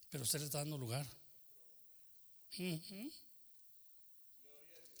 Pero usted le está dando lugar.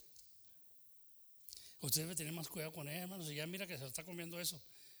 Usted debe tener más cuidado con ella, hermano. Si ya mira que se está comiendo eso,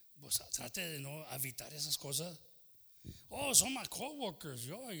 pues trate de no evitar esas cosas. Oh, son mis coworkers.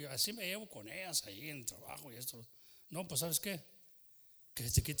 Yo así me llevo con ellas ahí en el trabajo y esto. No, pues ¿sabes qué? Que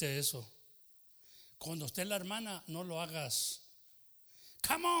te quite eso. Cuando esté la hermana, no lo hagas.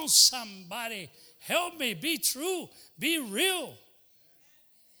 Come on, somebody, help me, be true, be real.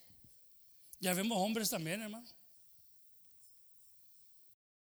 Ya vemos hombres también, hermano.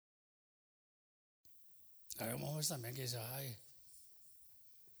 Ya vemos hombres también que dicen, ay,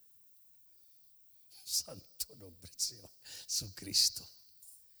 santo nombre de Jesucristo.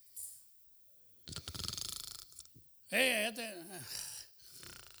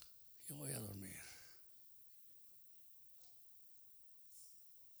 Yo voy a dormir.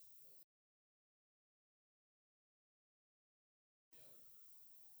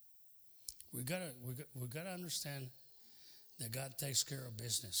 We gotta understand that God takes care of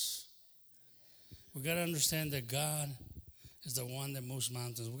business. We gotta understand that God is the one that moves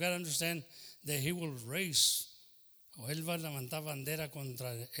mountains. We gotta understand that He will raise, o Él va a levantar bandera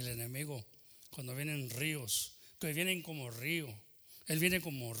contra el enemigo cuando vienen ríos, que vienen como río. Él viene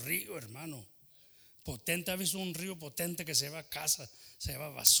como río, hermano. Potente. ¿Ha visto un río potente que se lleva casa, se lleva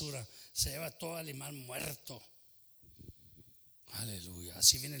basura, se lleva todo animal muerto? Aleluya.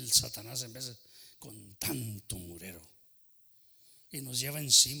 Así viene el Satanás en vez con tanto murero y nos lleva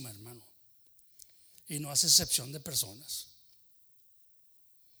encima, hermano, y no hace excepción de personas.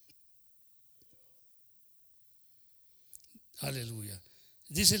 Aleluya.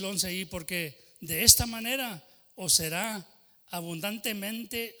 Dice el 11 ahí, porque de esta manera os será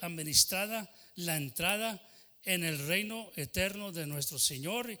abundantemente administrada la entrada en el reino eterno de nuestro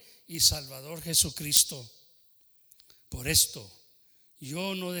Señor y Salvador Jesucristo. Por esto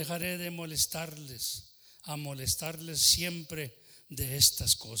yo no dejaré de molestarles siempre de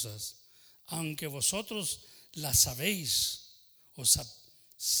estas cosas, aunque vosotros las sabéis o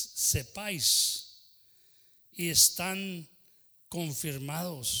sepáis y están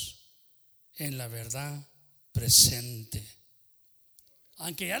confirmados en la verdad presente.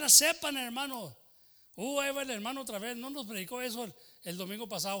 Aunque ya la sepan, hermano. Ahí va el hermano otra vez. No nos predicó eso el domingo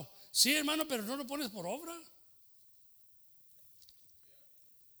pasado. Sí, hermano, pero no lo pones por obra.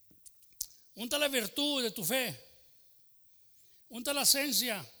 Unta la virtud de tu fe. unta la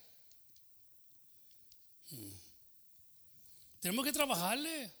esencia. Tenemos que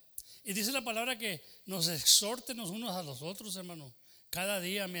trabajarle. Y dice la palabra que nos exhorten los unos a los otros, hermano, cada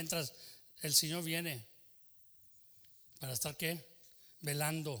día mientras el Señor viene. ¿Para estar qué?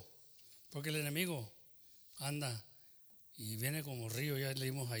 Velando. Porque el enemigo anda y viene como río. Ya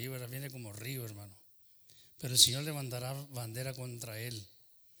leímos ahí, ¿verdad? Viene como río, hermano. Pero el Señor levantará bandera contra él.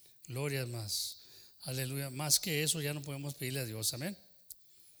 Gloria más. Aleluya. Más que eso ya no podemos pedirle a Dios. Amén.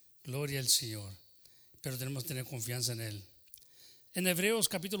 Gloria al Señor. Pero tenemos que tener confianza en él. En Hebreos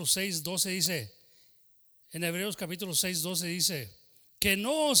capítulo 6, 12 dice, que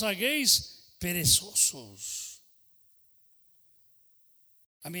no os hagáis perezosos.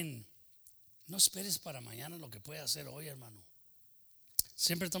 Amén. No esperes para mañana lo que puedes hacer hoy, hermano.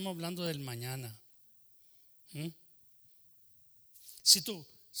 Siempre estamos hablando del mañana. Si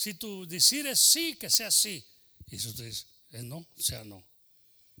tú decides sí, que sea sí. Y si tú dices no, sea no.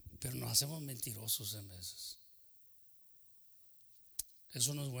 Pero nos hacemos mentirosos en veces.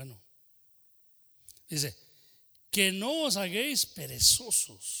 Eso no es bueno. Dice, que no os hagáis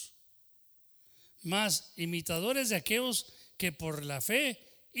perezosos, mas imitadores de aquellos que por la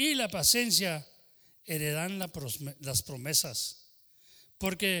fe y la paciencia heredan las promesas.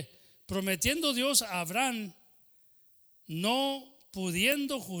 Porque prometiendo Dios a Abraham, no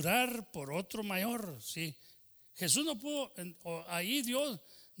pudiendo jurar por otro mayor. ¿Sí? Jesús no pudo, ahí Dios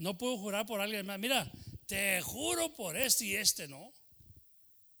no pudo jurar por alguien más. Mira, te juro por este y este, no.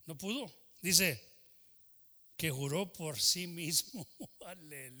 No pudo. Dice que juró por sí mismo.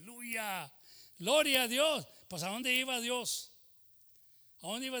 Aleluya. Gloria a Dios. Pues ¿a dónde iba Dios? ¿A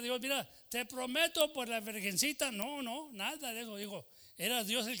dónde iba Dios? Mira, te prometo por la virgencita. No, nada de eso. Dijo, era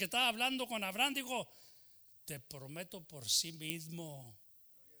Dios el que estaba hablando con Abraham. Dijo, te prometo por sí mismo.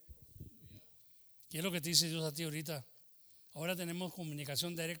 ¿Qué es lo que te dice Dios a ti ahorita? Ahora tenemos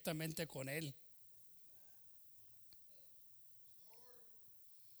comunicación directamente con Él.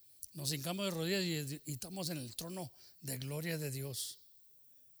 Nos hincamos de rodillas y estamos en el trono de gloria de Dios.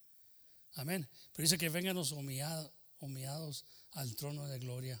 Amén. Pero dice que vengan los humillados al trono de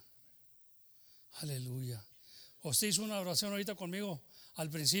gloria. Aleluya. Usted hizo una oración ahorita conmigo al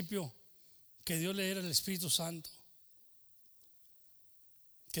principio, que Dios le diera el Espíritu Santo.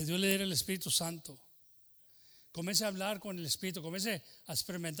 Que Dios le diera el Espíritu Santo. Comience a hablar con el Espíritu, comience a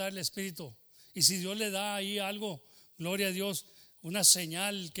experimentar el Espíritu. Y si Dios le da ahí algo, gloria a Dios, una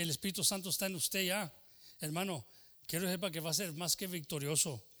señal que el Espíritu Santo está en usted ya, hermano, quiero que sepa que va a ser más que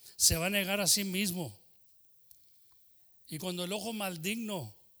victorioso. Se va a negar a sí mismo. Y cuando el ojo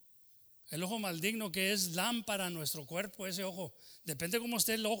maligno que es lámpara a nuestro cuerpo, ese ojo, depende cómo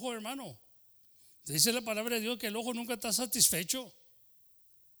esté el ojo, hermano. Dice la palabra de Dios que el ojo nunca está satisfecho.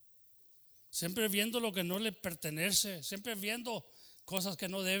 Siempre viendo lo que no le pertenece, siempre viendo cosas que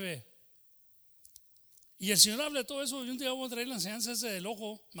no debe. Y el Señor habla de todo eso. Y un día vamos a traer la enseñanza ese del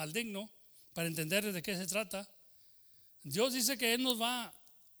ojo maligno para entender de qué se trata. Dios dice que Él nos va a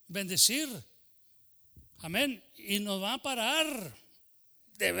bendecir. Amén. Y nos va a parar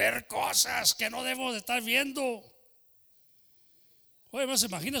de ver cosas que no debemos de estar viendo. Oye, más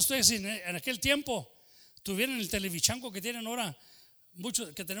imagina usted si en aquel tiempo tuvieran el televichanco que tienen ahora,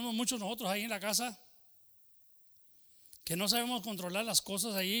 que tenemos muchos nosotros ahí en la casa, que no sabemos controlar las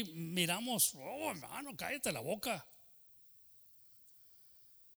cosas ahí, miramos, hermano, cállate la boca.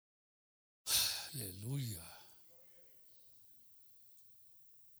 Aleluya.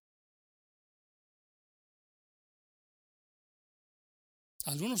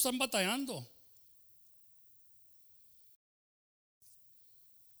 Algunos están batallando.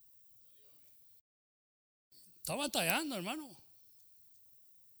 Está batallando, hermano.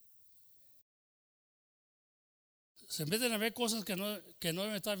 Se meten a ver cosas que no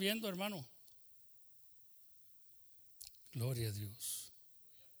deben estar viendo, hermano. Gloria a Dios.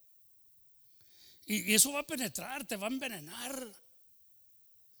 Y eso va a penetrar, te va a envenenar.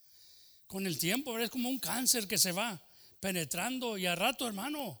 Con el tiempo, ¿verdad? Es como un cáncer que se va penetrando y a rato,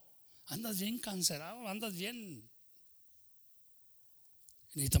 hermano, andas bien cancerado, andas bien.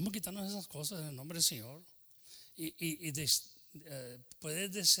 Necesitamos quitarnos esas cosas en el nombre del Señor.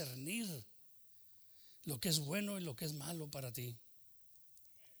 Puedes discernir lo que es bueno y lo que es malo para ti.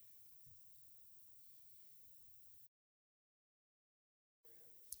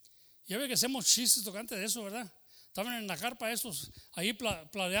 Ya ve que hacemos chistes tocantes de eso, ¿verdad? Estaban en la carpa estos ahí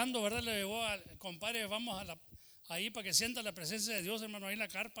planeando, ¿verdad? Le llegó al compadre, vamos ahí para que sienta la presencia de Dios, hermano, ahí en la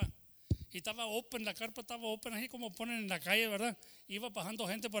carpa. Y estaba open, la carpa estaba open, así como ponen en la calle, ¿verdad? Iba bajando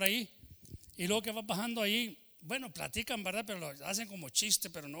gente por ahí. Y luego que va bajando ahí, bueno, platican, ¿verdad? Pero lo hacen como chiste,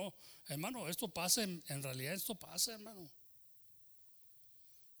 pero no, hermano, esto pasa, en realidad esto pasa, hermano.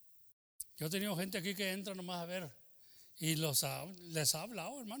 Yo he tenido gente aquí que entra nomás a ver y les ha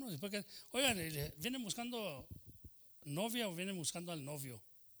hablado, hermano. Después que, oigan, ¿vienen buscando novia o vienen buscando al novio?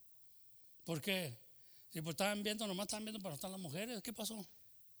 ¿Por qué? Si pues estaban viendo, nomás estaban viendo para estar las mujeres. ¿Qué pasó?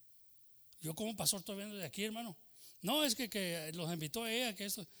 Yo como pastor estoy viendo de aquí, hermano. No, es que los invitó a ella, que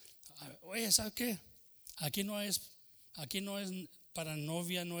esto. Oye, ¿sabes qué? Aquí no es para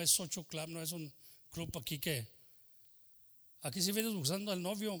novia, no es social club, no es un club aquí que. Aquí si vienes buscando al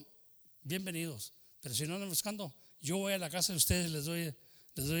novio, bienvenidos. Pero si no andan buscando, yo voy a la casa de ustedes, les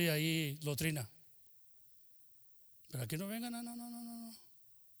doy ahí lotrina. Pero aquí no vengan, no.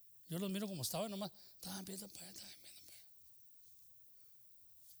 Yo los miro como estaban nomás. Estaban viendo para allá,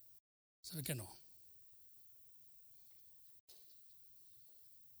 ¿Sabe que no?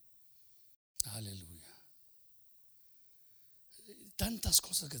 Aleluya. Tantas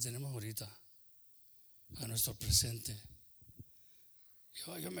cosas que tenemos ahorita a nuestro presente.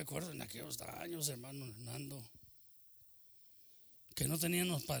 Yo me acuerdo en aquellos años, hermano Nando, que no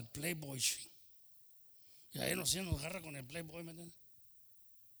teníamos para el Playboy. Y ahí nos garra con el Playboy, ¿me entiendes?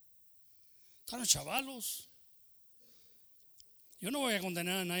 Están los chavalos. Yo no voy a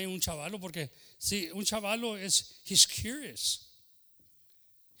condenar a nadie un chavalo porque si un chavalo he's curious.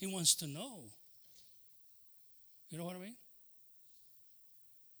 He wants to know. You know what I mean?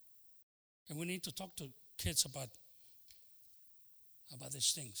 And we need to talk to kids about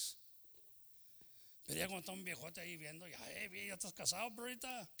these things. Pero ya cuando está un viejote ahí viendo, ya estás casado,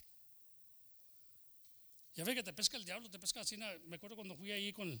 ahorita. Ya ve que te pesca el diablo, te pesca así. Me acuerdo cuando fui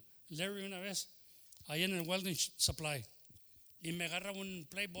ahí con Larry una vez, ahí en el Welding Supply, y me agarra un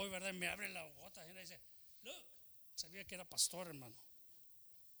Playboy, ¿verdad? Y me abre la bota y me dice, look, sabía que era pastor, hermano.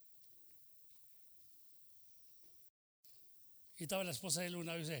 Y estaba la esposa de él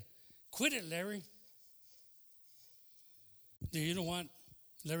una vez y dice, quit it, Larry. Do you know what,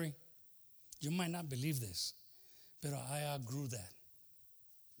 Larry? You might not believe this, but I outgrew that.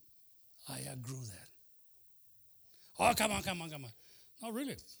 Oh, come on. No,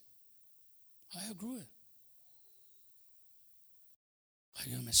 really. I outgrew it.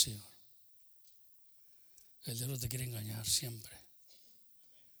 Ayúdame, Señor. El diablo te quiere engañar siempre.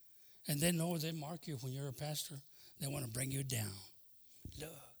 And they mark you when you're a pastor. They want to bring you down.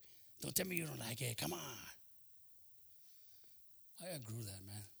 Look, don't tell me you don't like it. Come on. I outgrew that,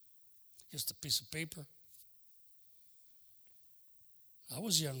 man. Just a piece of paper. I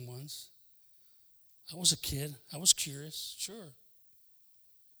was young once. I was a kid. I was curious, sure.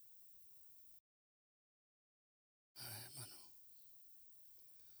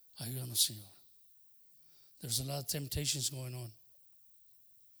 Ayúdanos, Señor. There's a lot of temptations going on.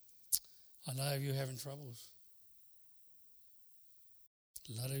 A lot of you having troubles.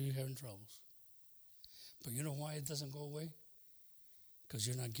 But you know why it doesn't go away? Because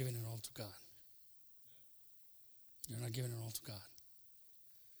you're not giving it all to God.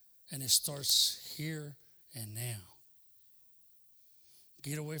 And it starts here and now.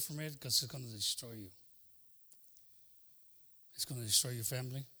 Get away from it because it's going to destroy you. It's going to destroy your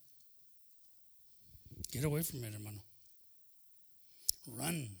family. Get away from it, hermano.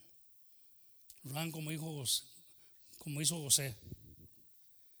 Run como hizo José.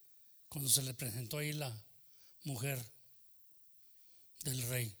 Cuando se le presentó ahí la mujer del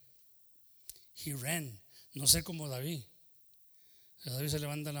rey. He ran. No sé como David. David se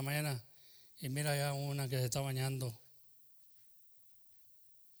levanta en la mañana y mira allá una que se está bañando.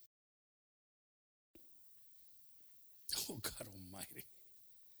 Oh, God Almighty.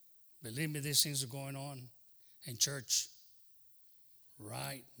 Believe me, these things are going on in church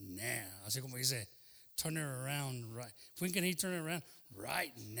right now. Así como dice, turn it around right. When can he turn it around?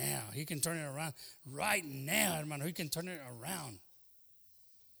 Right now. He can turn it around right now, hermano. He can turn it around.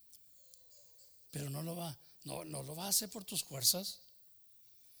 Pero no lo va a hacer por tus fuerzas.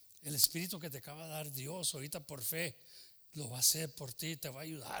 El espíritu que te acaba de dar Dios ahorita por fe lo va a hacer por ti, te va a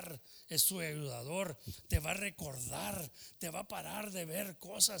ayudar, es tu ayudador, te va a recordar, te va a parar de ver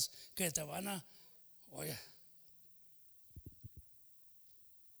cosas que te van a, oye.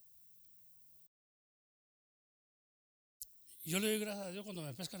 Yo le doy gracias a Dios cuando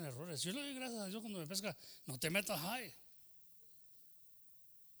me pescan errores. Yo le doy gracias a Dios cuando me pesca, no te metas high.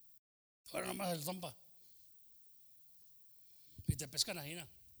 Ahora nomás el zompa. Y te pescan ahí, ¿no?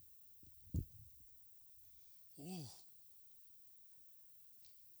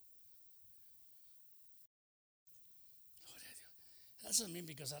 That doesn't mean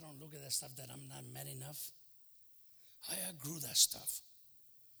because I don't look at that stuff that I'm not man enough. I outgrew that stuff.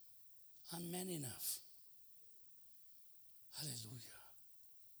 I'm man enough. Hallelujah.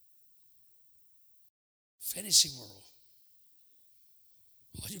 Fantasy world.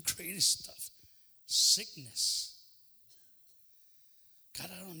 All you crazy stuff. Sickness. God,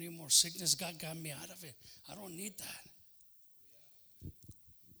 I don't need more sickness. God got me out of it. I don't need that.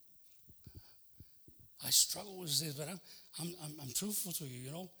 I struggle with this, but I'm truthful to you,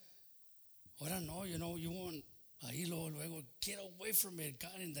 you know. What I know, you know, you want ahí luego, get away from it,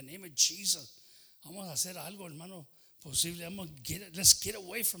 God, in the name of Jesus. Vamos a hacer algo, hermano, posible. Let's get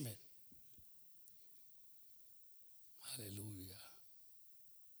away from it. Aleluya.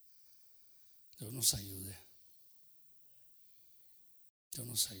 Dios nos ayude. Dios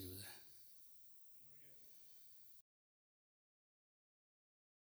nos ayude.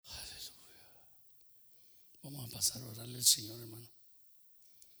 Aleluya. Vamos a pasar a orarle al Señor, hermano.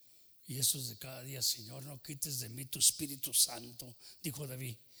 Y eso es de cada día. Señor, no quites de mí tu Espíritu Santo, dijo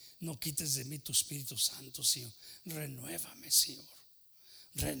David. No quites de mí tu Espíritu Santo, Señor. Renuévame, Señor.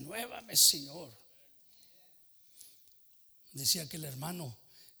 Renuévame, Señor. Decía aquel hermano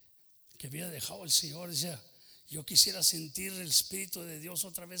que había dejado al Señor, decía, yo quisiera sentir el Espíritu de Dios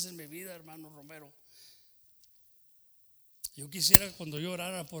otra vez en mi vida, hermano Romero. Yo quisiera, cuando yo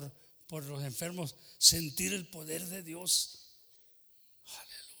orara por los enfermos, sentir el poder de Dios.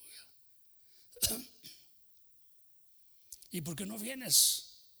 Aleluya. ¿Y por qué no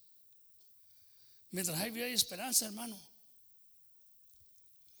vienes? Mientras hay vida y esperanza, hermano.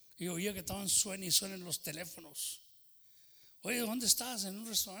 Y oía que estaban suenen los teléfonos. Oye, ¿dónde estás? ¿En un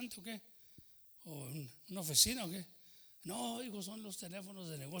restaurante o qué? ¿O en una oficina o qué? No, hijo, son los teléfonos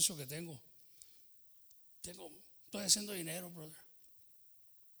de negocio que tengo. Estoy haciendo dinero, brother.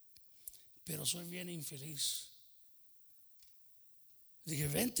 Pero soy bien infeliz. Dije,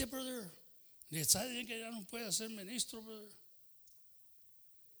 vente, brother. Dije, ¿sabes bien que ya no puede ser ministro, brother?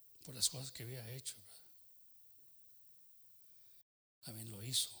 Por las cosas que había hecho, brother. También lo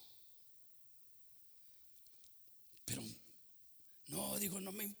hizo. Pero no, digo,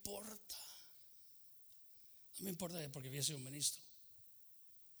 no me importa. No me importa porque había sido ministro.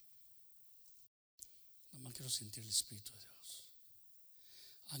 Nomás quiero sentir el Espíritu de Dios.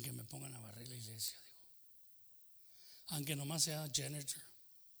 Aunque me pongan a barrer la iglesia, digo. Aunque nomás sea janitor.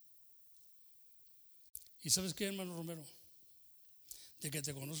 ¿Y sabes qué, hermano Romero? De que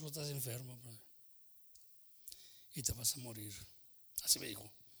te conozco estás enfermo, brother. Y te vas a morir. Así me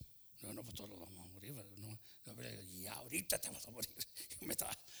dijo. No, pues todos los vamos a morir, ¿verdad? No, y ahorita te vas a morir. Yo me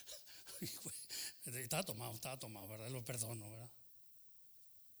estaba tomado, ¿verdad? Lo perdono, ¿verdad?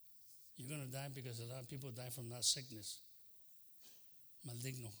 You're going to die because a lot of people die from that sickness.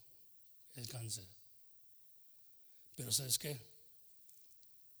 Maligno, el cáncer. Pero ¿sabes qué?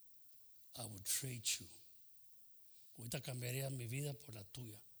 I would trade you. Ahorita cambiaría mi vida por la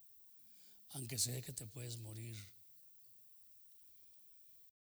tuya. Aunque sé que te puedes morir.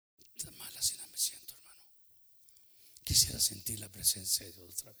 Tan mal así no me siento, hermano. Quisiera sentir la presencia de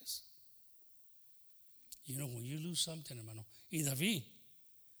Dios otra vez. You know, when you lose something, hermano. Y David,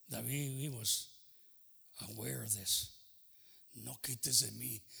 he was aware of this. No quites de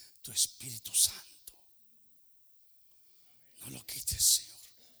mí tu Espíritu Santo. No lo quites, Señor.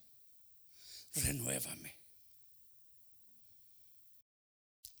 Renuévame.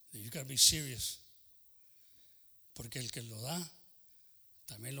 You gotta be serious. Porque el que lo da,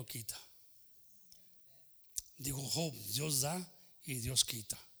 también lo quita. Digo, Job, Dios da y Dios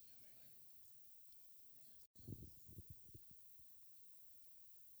quita.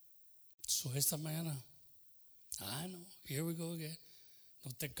 So esta mañana, no, here we go again.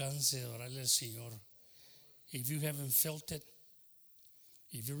 No te canses de orarle al Señor. If you haven't felt it,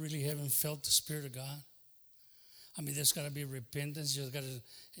 if you really haven't felt the Spirit of God, I mean, there's got to be repentance. You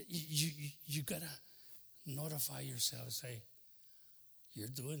got to notify yourself. Say, you're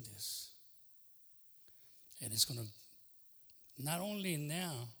doing this. And it's going to, not only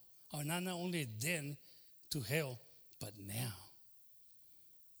now, or not only then to hell, but now.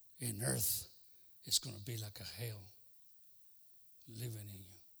 In earth, it's going to be like a hell living in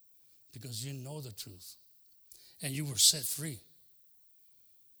you. Because you know the truth. And you were set free.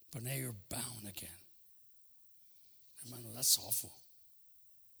 But now you're bound again. Hermano, that's awful.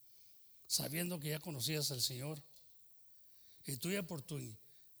 Sabiendo que ya conocías al Señor y tú ya por tu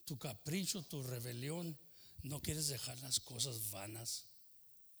capricho, tu rebelión, no quieres dejar las cosas vanas.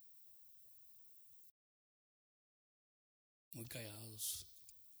 Muy callados.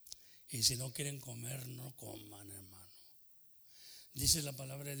 Y si no quieren comer, no coman, hermano. Dice la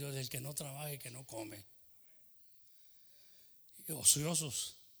palabra de Dios, el que no trabaje, que no come. Y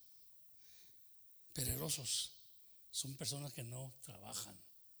ociosos, perezosos. Son personas que no trabajan.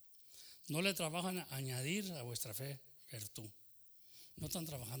 No le trabajan a añadir a vuestra fe virtud. No están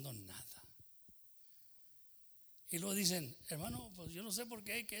trabajando nada. Y luego dicen, hermano, pues yo no sé por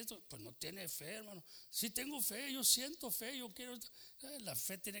qué, que esto, pues no tiene fe, hermano. Sí tengo fe, yo siento fe, yo quiero. La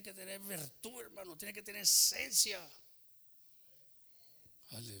fe tiene que tener virtud, hermano, tiene que tener esencia.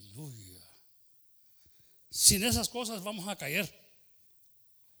 Aleluya. Sin esas cosas vamos a caer.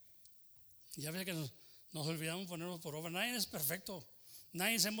 Ya ve que nos olvidamos ponernos por obra. Nadie es perfecto,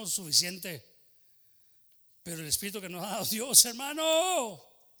 nadie somos suficiente. Pero el Espíritu que nos ha dado Dios, hermano,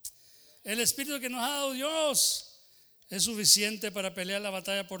 el Espíritu que nos ha dado Dios es suficiente para pelear la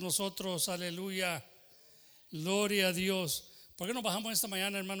batalla por nosotros. Aleluya. Gloria a Dios. ¿Por qué no bajamos esta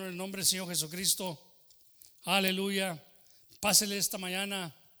mañana, hermano, en el nombre del Señor Jesucristo? Aleluya. Pásele esta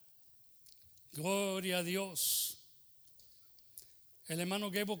mañana. Gloria a Dios. El hermano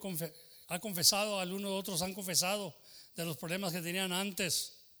Gabo ha confesado, algunos de otros han confesado de los problemas que tenían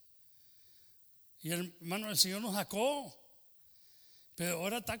antes. Y hermano, el Señor nos sacó. Pero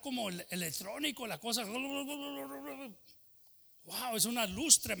ahora está como electrónico la cosa. Wow, es una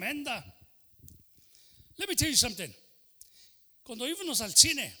luz tremenda. Let me tell you something. Cuando íbamos al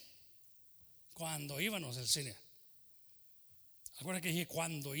cine, acuérdate que dije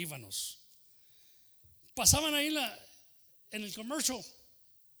cuando íbamos, pasaban ahí en el commercial,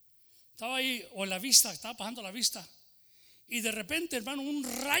 estaba ahí, o la vista, estaba pasando la vista, y de repente, hermano, un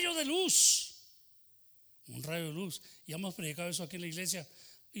rayo de luz. Y hemos predicado eso aquí en la iglesia,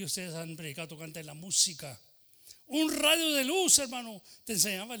 y ustedes han predicado tocante la música. Un rayo de luz, hermano, te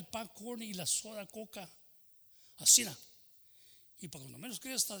enseñaba el popcorn y la soda coca, así. Y para cuando menos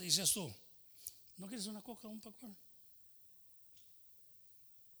creas, dices tú, ¿no quieres una coca o un popcorn?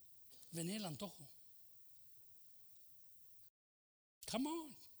 Venía el antojo. Come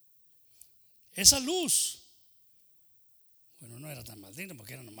on. Esa luz, bueno, no era tan maldita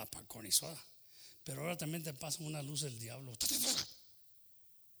porque era nomás popcorn y soda. Pero ahora también te pasa una luz del diablo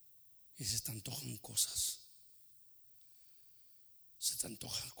y se te antojan cosas.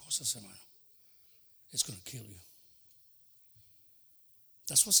 Hermano. It's going to kill you.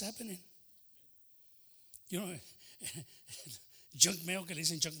 That's what's happening. You know, junk mail, que le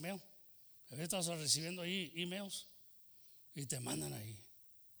dicen junk mail. A veces estás recibiendo ahí emails y te mandan ahí.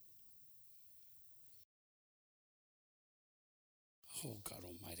 Oh, God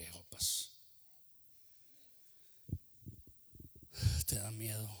Almighty, help us. Te da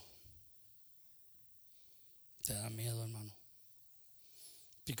miedo, hermano,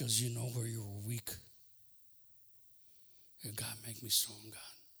 because you know where you were weak. And God, make me strong, God.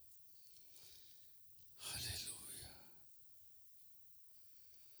 Aleluya.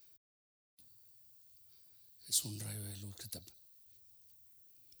 Es un rayo de luz que te.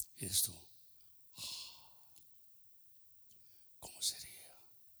 Y esto, ¿cómo sería?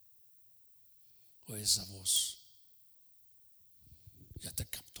 O esa voz ya te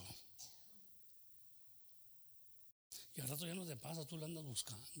captó. Y al rato ya no te pasa, tú la andas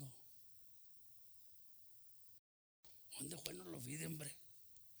buscando. ¿Dónde fue? No lo vi, hombre.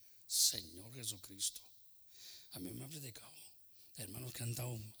 Señor Jesucristo. A mí me ha predicado hermanos que han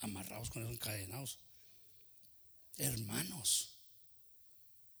estado amarrados con esos encadenados. Hermanos.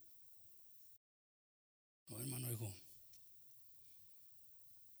 No, hermano, dijo,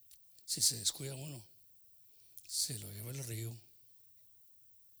 si se descuida uno, se lo lleva el río.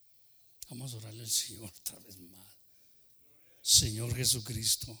 Vamos a orarle al Señor otra vez más. Señor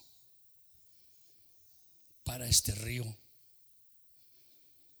Jesucristo, para este río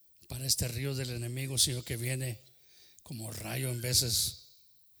del enemigo, Señor, que viene como rayo en veces,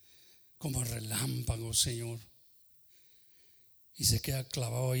 como relámpago, Señor, y se queda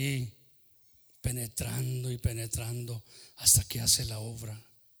clavado allí, penetrando y penetrando hasta que hace la obra.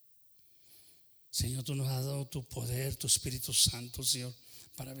 Señor, tú nos has dado tu poder, tu Espíritu Santo, Señor,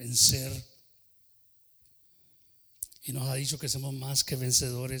 para vencer. Y nos ha dicho que somos más que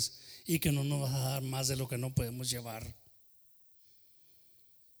vencedores y que no nos vas a dar más de lo que no podemos llevar.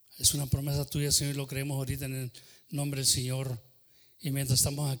 Es una promesa tuya, Señor, y lo creemos ahorita en el nombre del Señor. Y mientras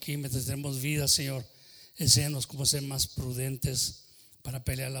estamos aquí, mientras tenemos vida, Señor, enséñanos cómo ser más prudentes para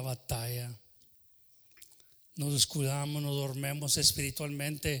pelear la batalla. Nos descuidamos, nos dormemos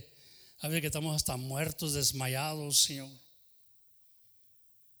espiritualmente. A ver que estamos hasta muertos, desmayados, Señor.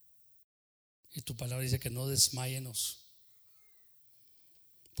 Y tu palabra dice que no desmayenos,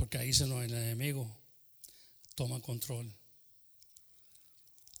 porque ahí el enemigo toma control.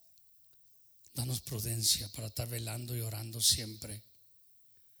 Danos prudencia para estar velando y orando siempre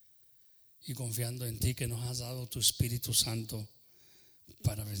y confiando en ti, que nos has dado tu Espíritu Santo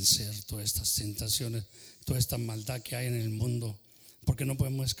para vencer todas estas tentaciones, toda esta maldad que hay en el mundo, porque no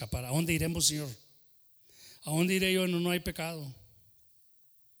podemos escapar. ¿A dónde iremos, Señor? ¿A dónde iré yo? No hay pecado.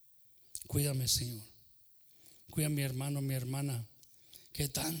 Cuídame, Señor. Cuida a mi hermano, mi hermana, que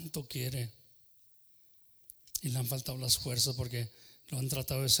tanto quiere. Y le han faltado las fuerzas porque lo han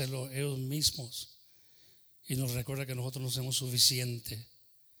tratado de hacerlo ellos mismos. Y nos recuerda que nosotros no somos suficientes.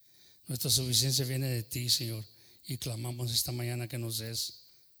 Nuestra suficiencia viene de ti, Señor. Y clamamos esta mañana que nos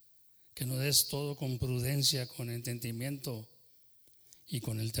des todo con prudencia, con entendimiento y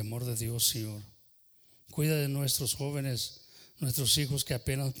con el temor de Dios, Señor. Cuida de nuestros jóvenes, nuestros hijos que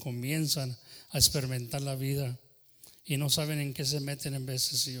apenas comienzan a experimentar la vida y no saben en qué se meten en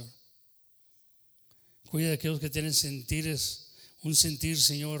veces, Señor. Cuida de aquellos que tienen un sentir,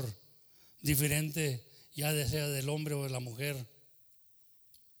 Señor, diferente, ya sea del hombre o de la mujer.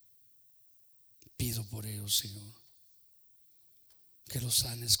 Pido por ellos, Señor, que los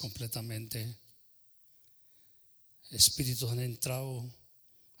sanes completamente. Espíritus han entrado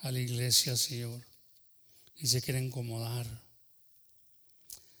a la iglesia, Señor, y se quieren incomodar,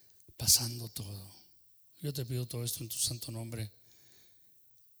 pasando todo. Yo te pido todo esto en tu santo nombre.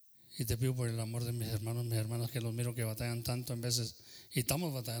 Y te pido por el amor de mis hermanas, que los miro que batallan tanto en veces. Y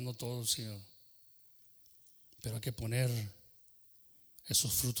estamos batallando todos, Señor. Pero hay que poner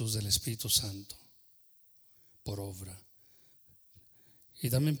esos frutos del Espíritu Santo por obra. Y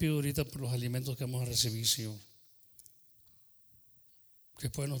también pido ahorita por los alimentos que vamos a recibir, Señor, que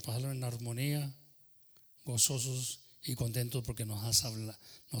podamos pasarlo en armonía, gozosos y contentos, porque nos has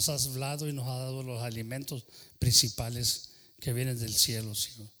hablado y nos has dado los alimentos principales que vienen del cielo,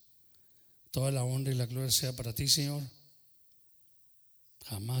 Señor. Toda la honra y la gloria sea para ti, Señor.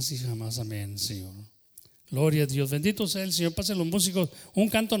 Jamás y jamás, amén, Señor. Gloria a Dios, bendito sea el Señor. Pasen los músicos un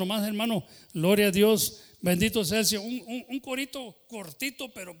canto nomás, hermano. Gloria a Dios, bendito sea el Señor. Un corito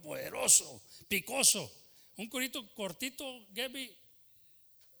cortito pero poderoso, picoso. Un corito cortito, Gaby,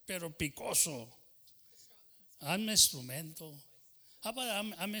 pero picoso. Hazme instrumento.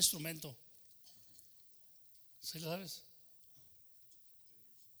 Hazme instrumento. ¿Sí lo sabes?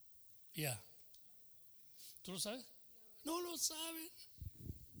 Ya. ¿Tú lo sabes? No lo saben.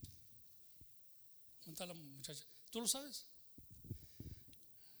 ¿Dónde está la muchacha? ¿Tú lo sabes?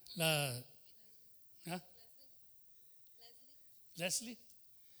 Leslie.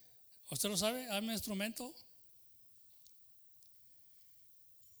 ¿Usted lo sabe? Hazme instrumento.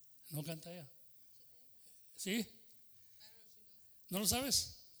 No canta ella. ¿Sí? ¿No lo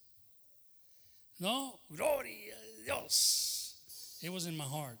sabes? No, gloria a Dios. It was in my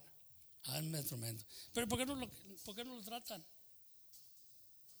heart. Hazme instrumento. Pero ¿por qué no lo tratan?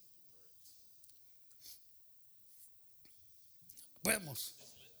 Vamos.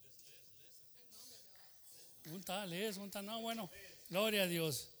 Un tal, no, bueno. Gloria a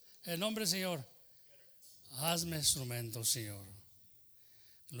Dios. El nombre, Señor. Hazme instrumento, Señor.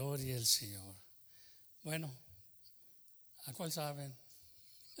 Gloria al Señor. Bueno, ¿a cuál saben?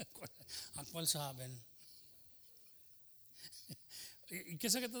 ¿A cuál saben? ¿Y qué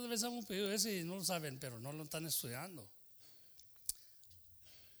sé que tal vez hemos pedido ese y no lo saben, pero no lo están estudiando?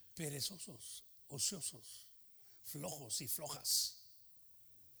 Perezosos, ociosos, flojos y flojas.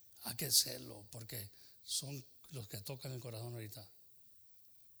 Hay que hacerlo porque son los que tocan el corazón ahorita.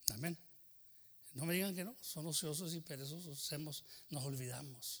 Amén. No me digan que no, son ociosos y perezosos. Nos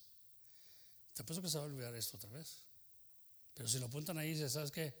olvidamos. Te pienso que se va a olvidar esto otra vez. Pero si lo apuntan ahí, dice,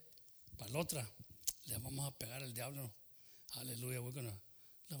 ¿sabes qué? Para la otra, le vamos a pegar al diablo. Aleluya, voy a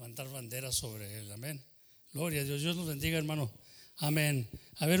levantar banderas sobre él. Amén. Gloria a Dios. Dios los bendiga, hermano. Amén.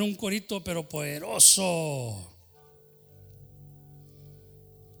 A ver, un corito pero poderoso.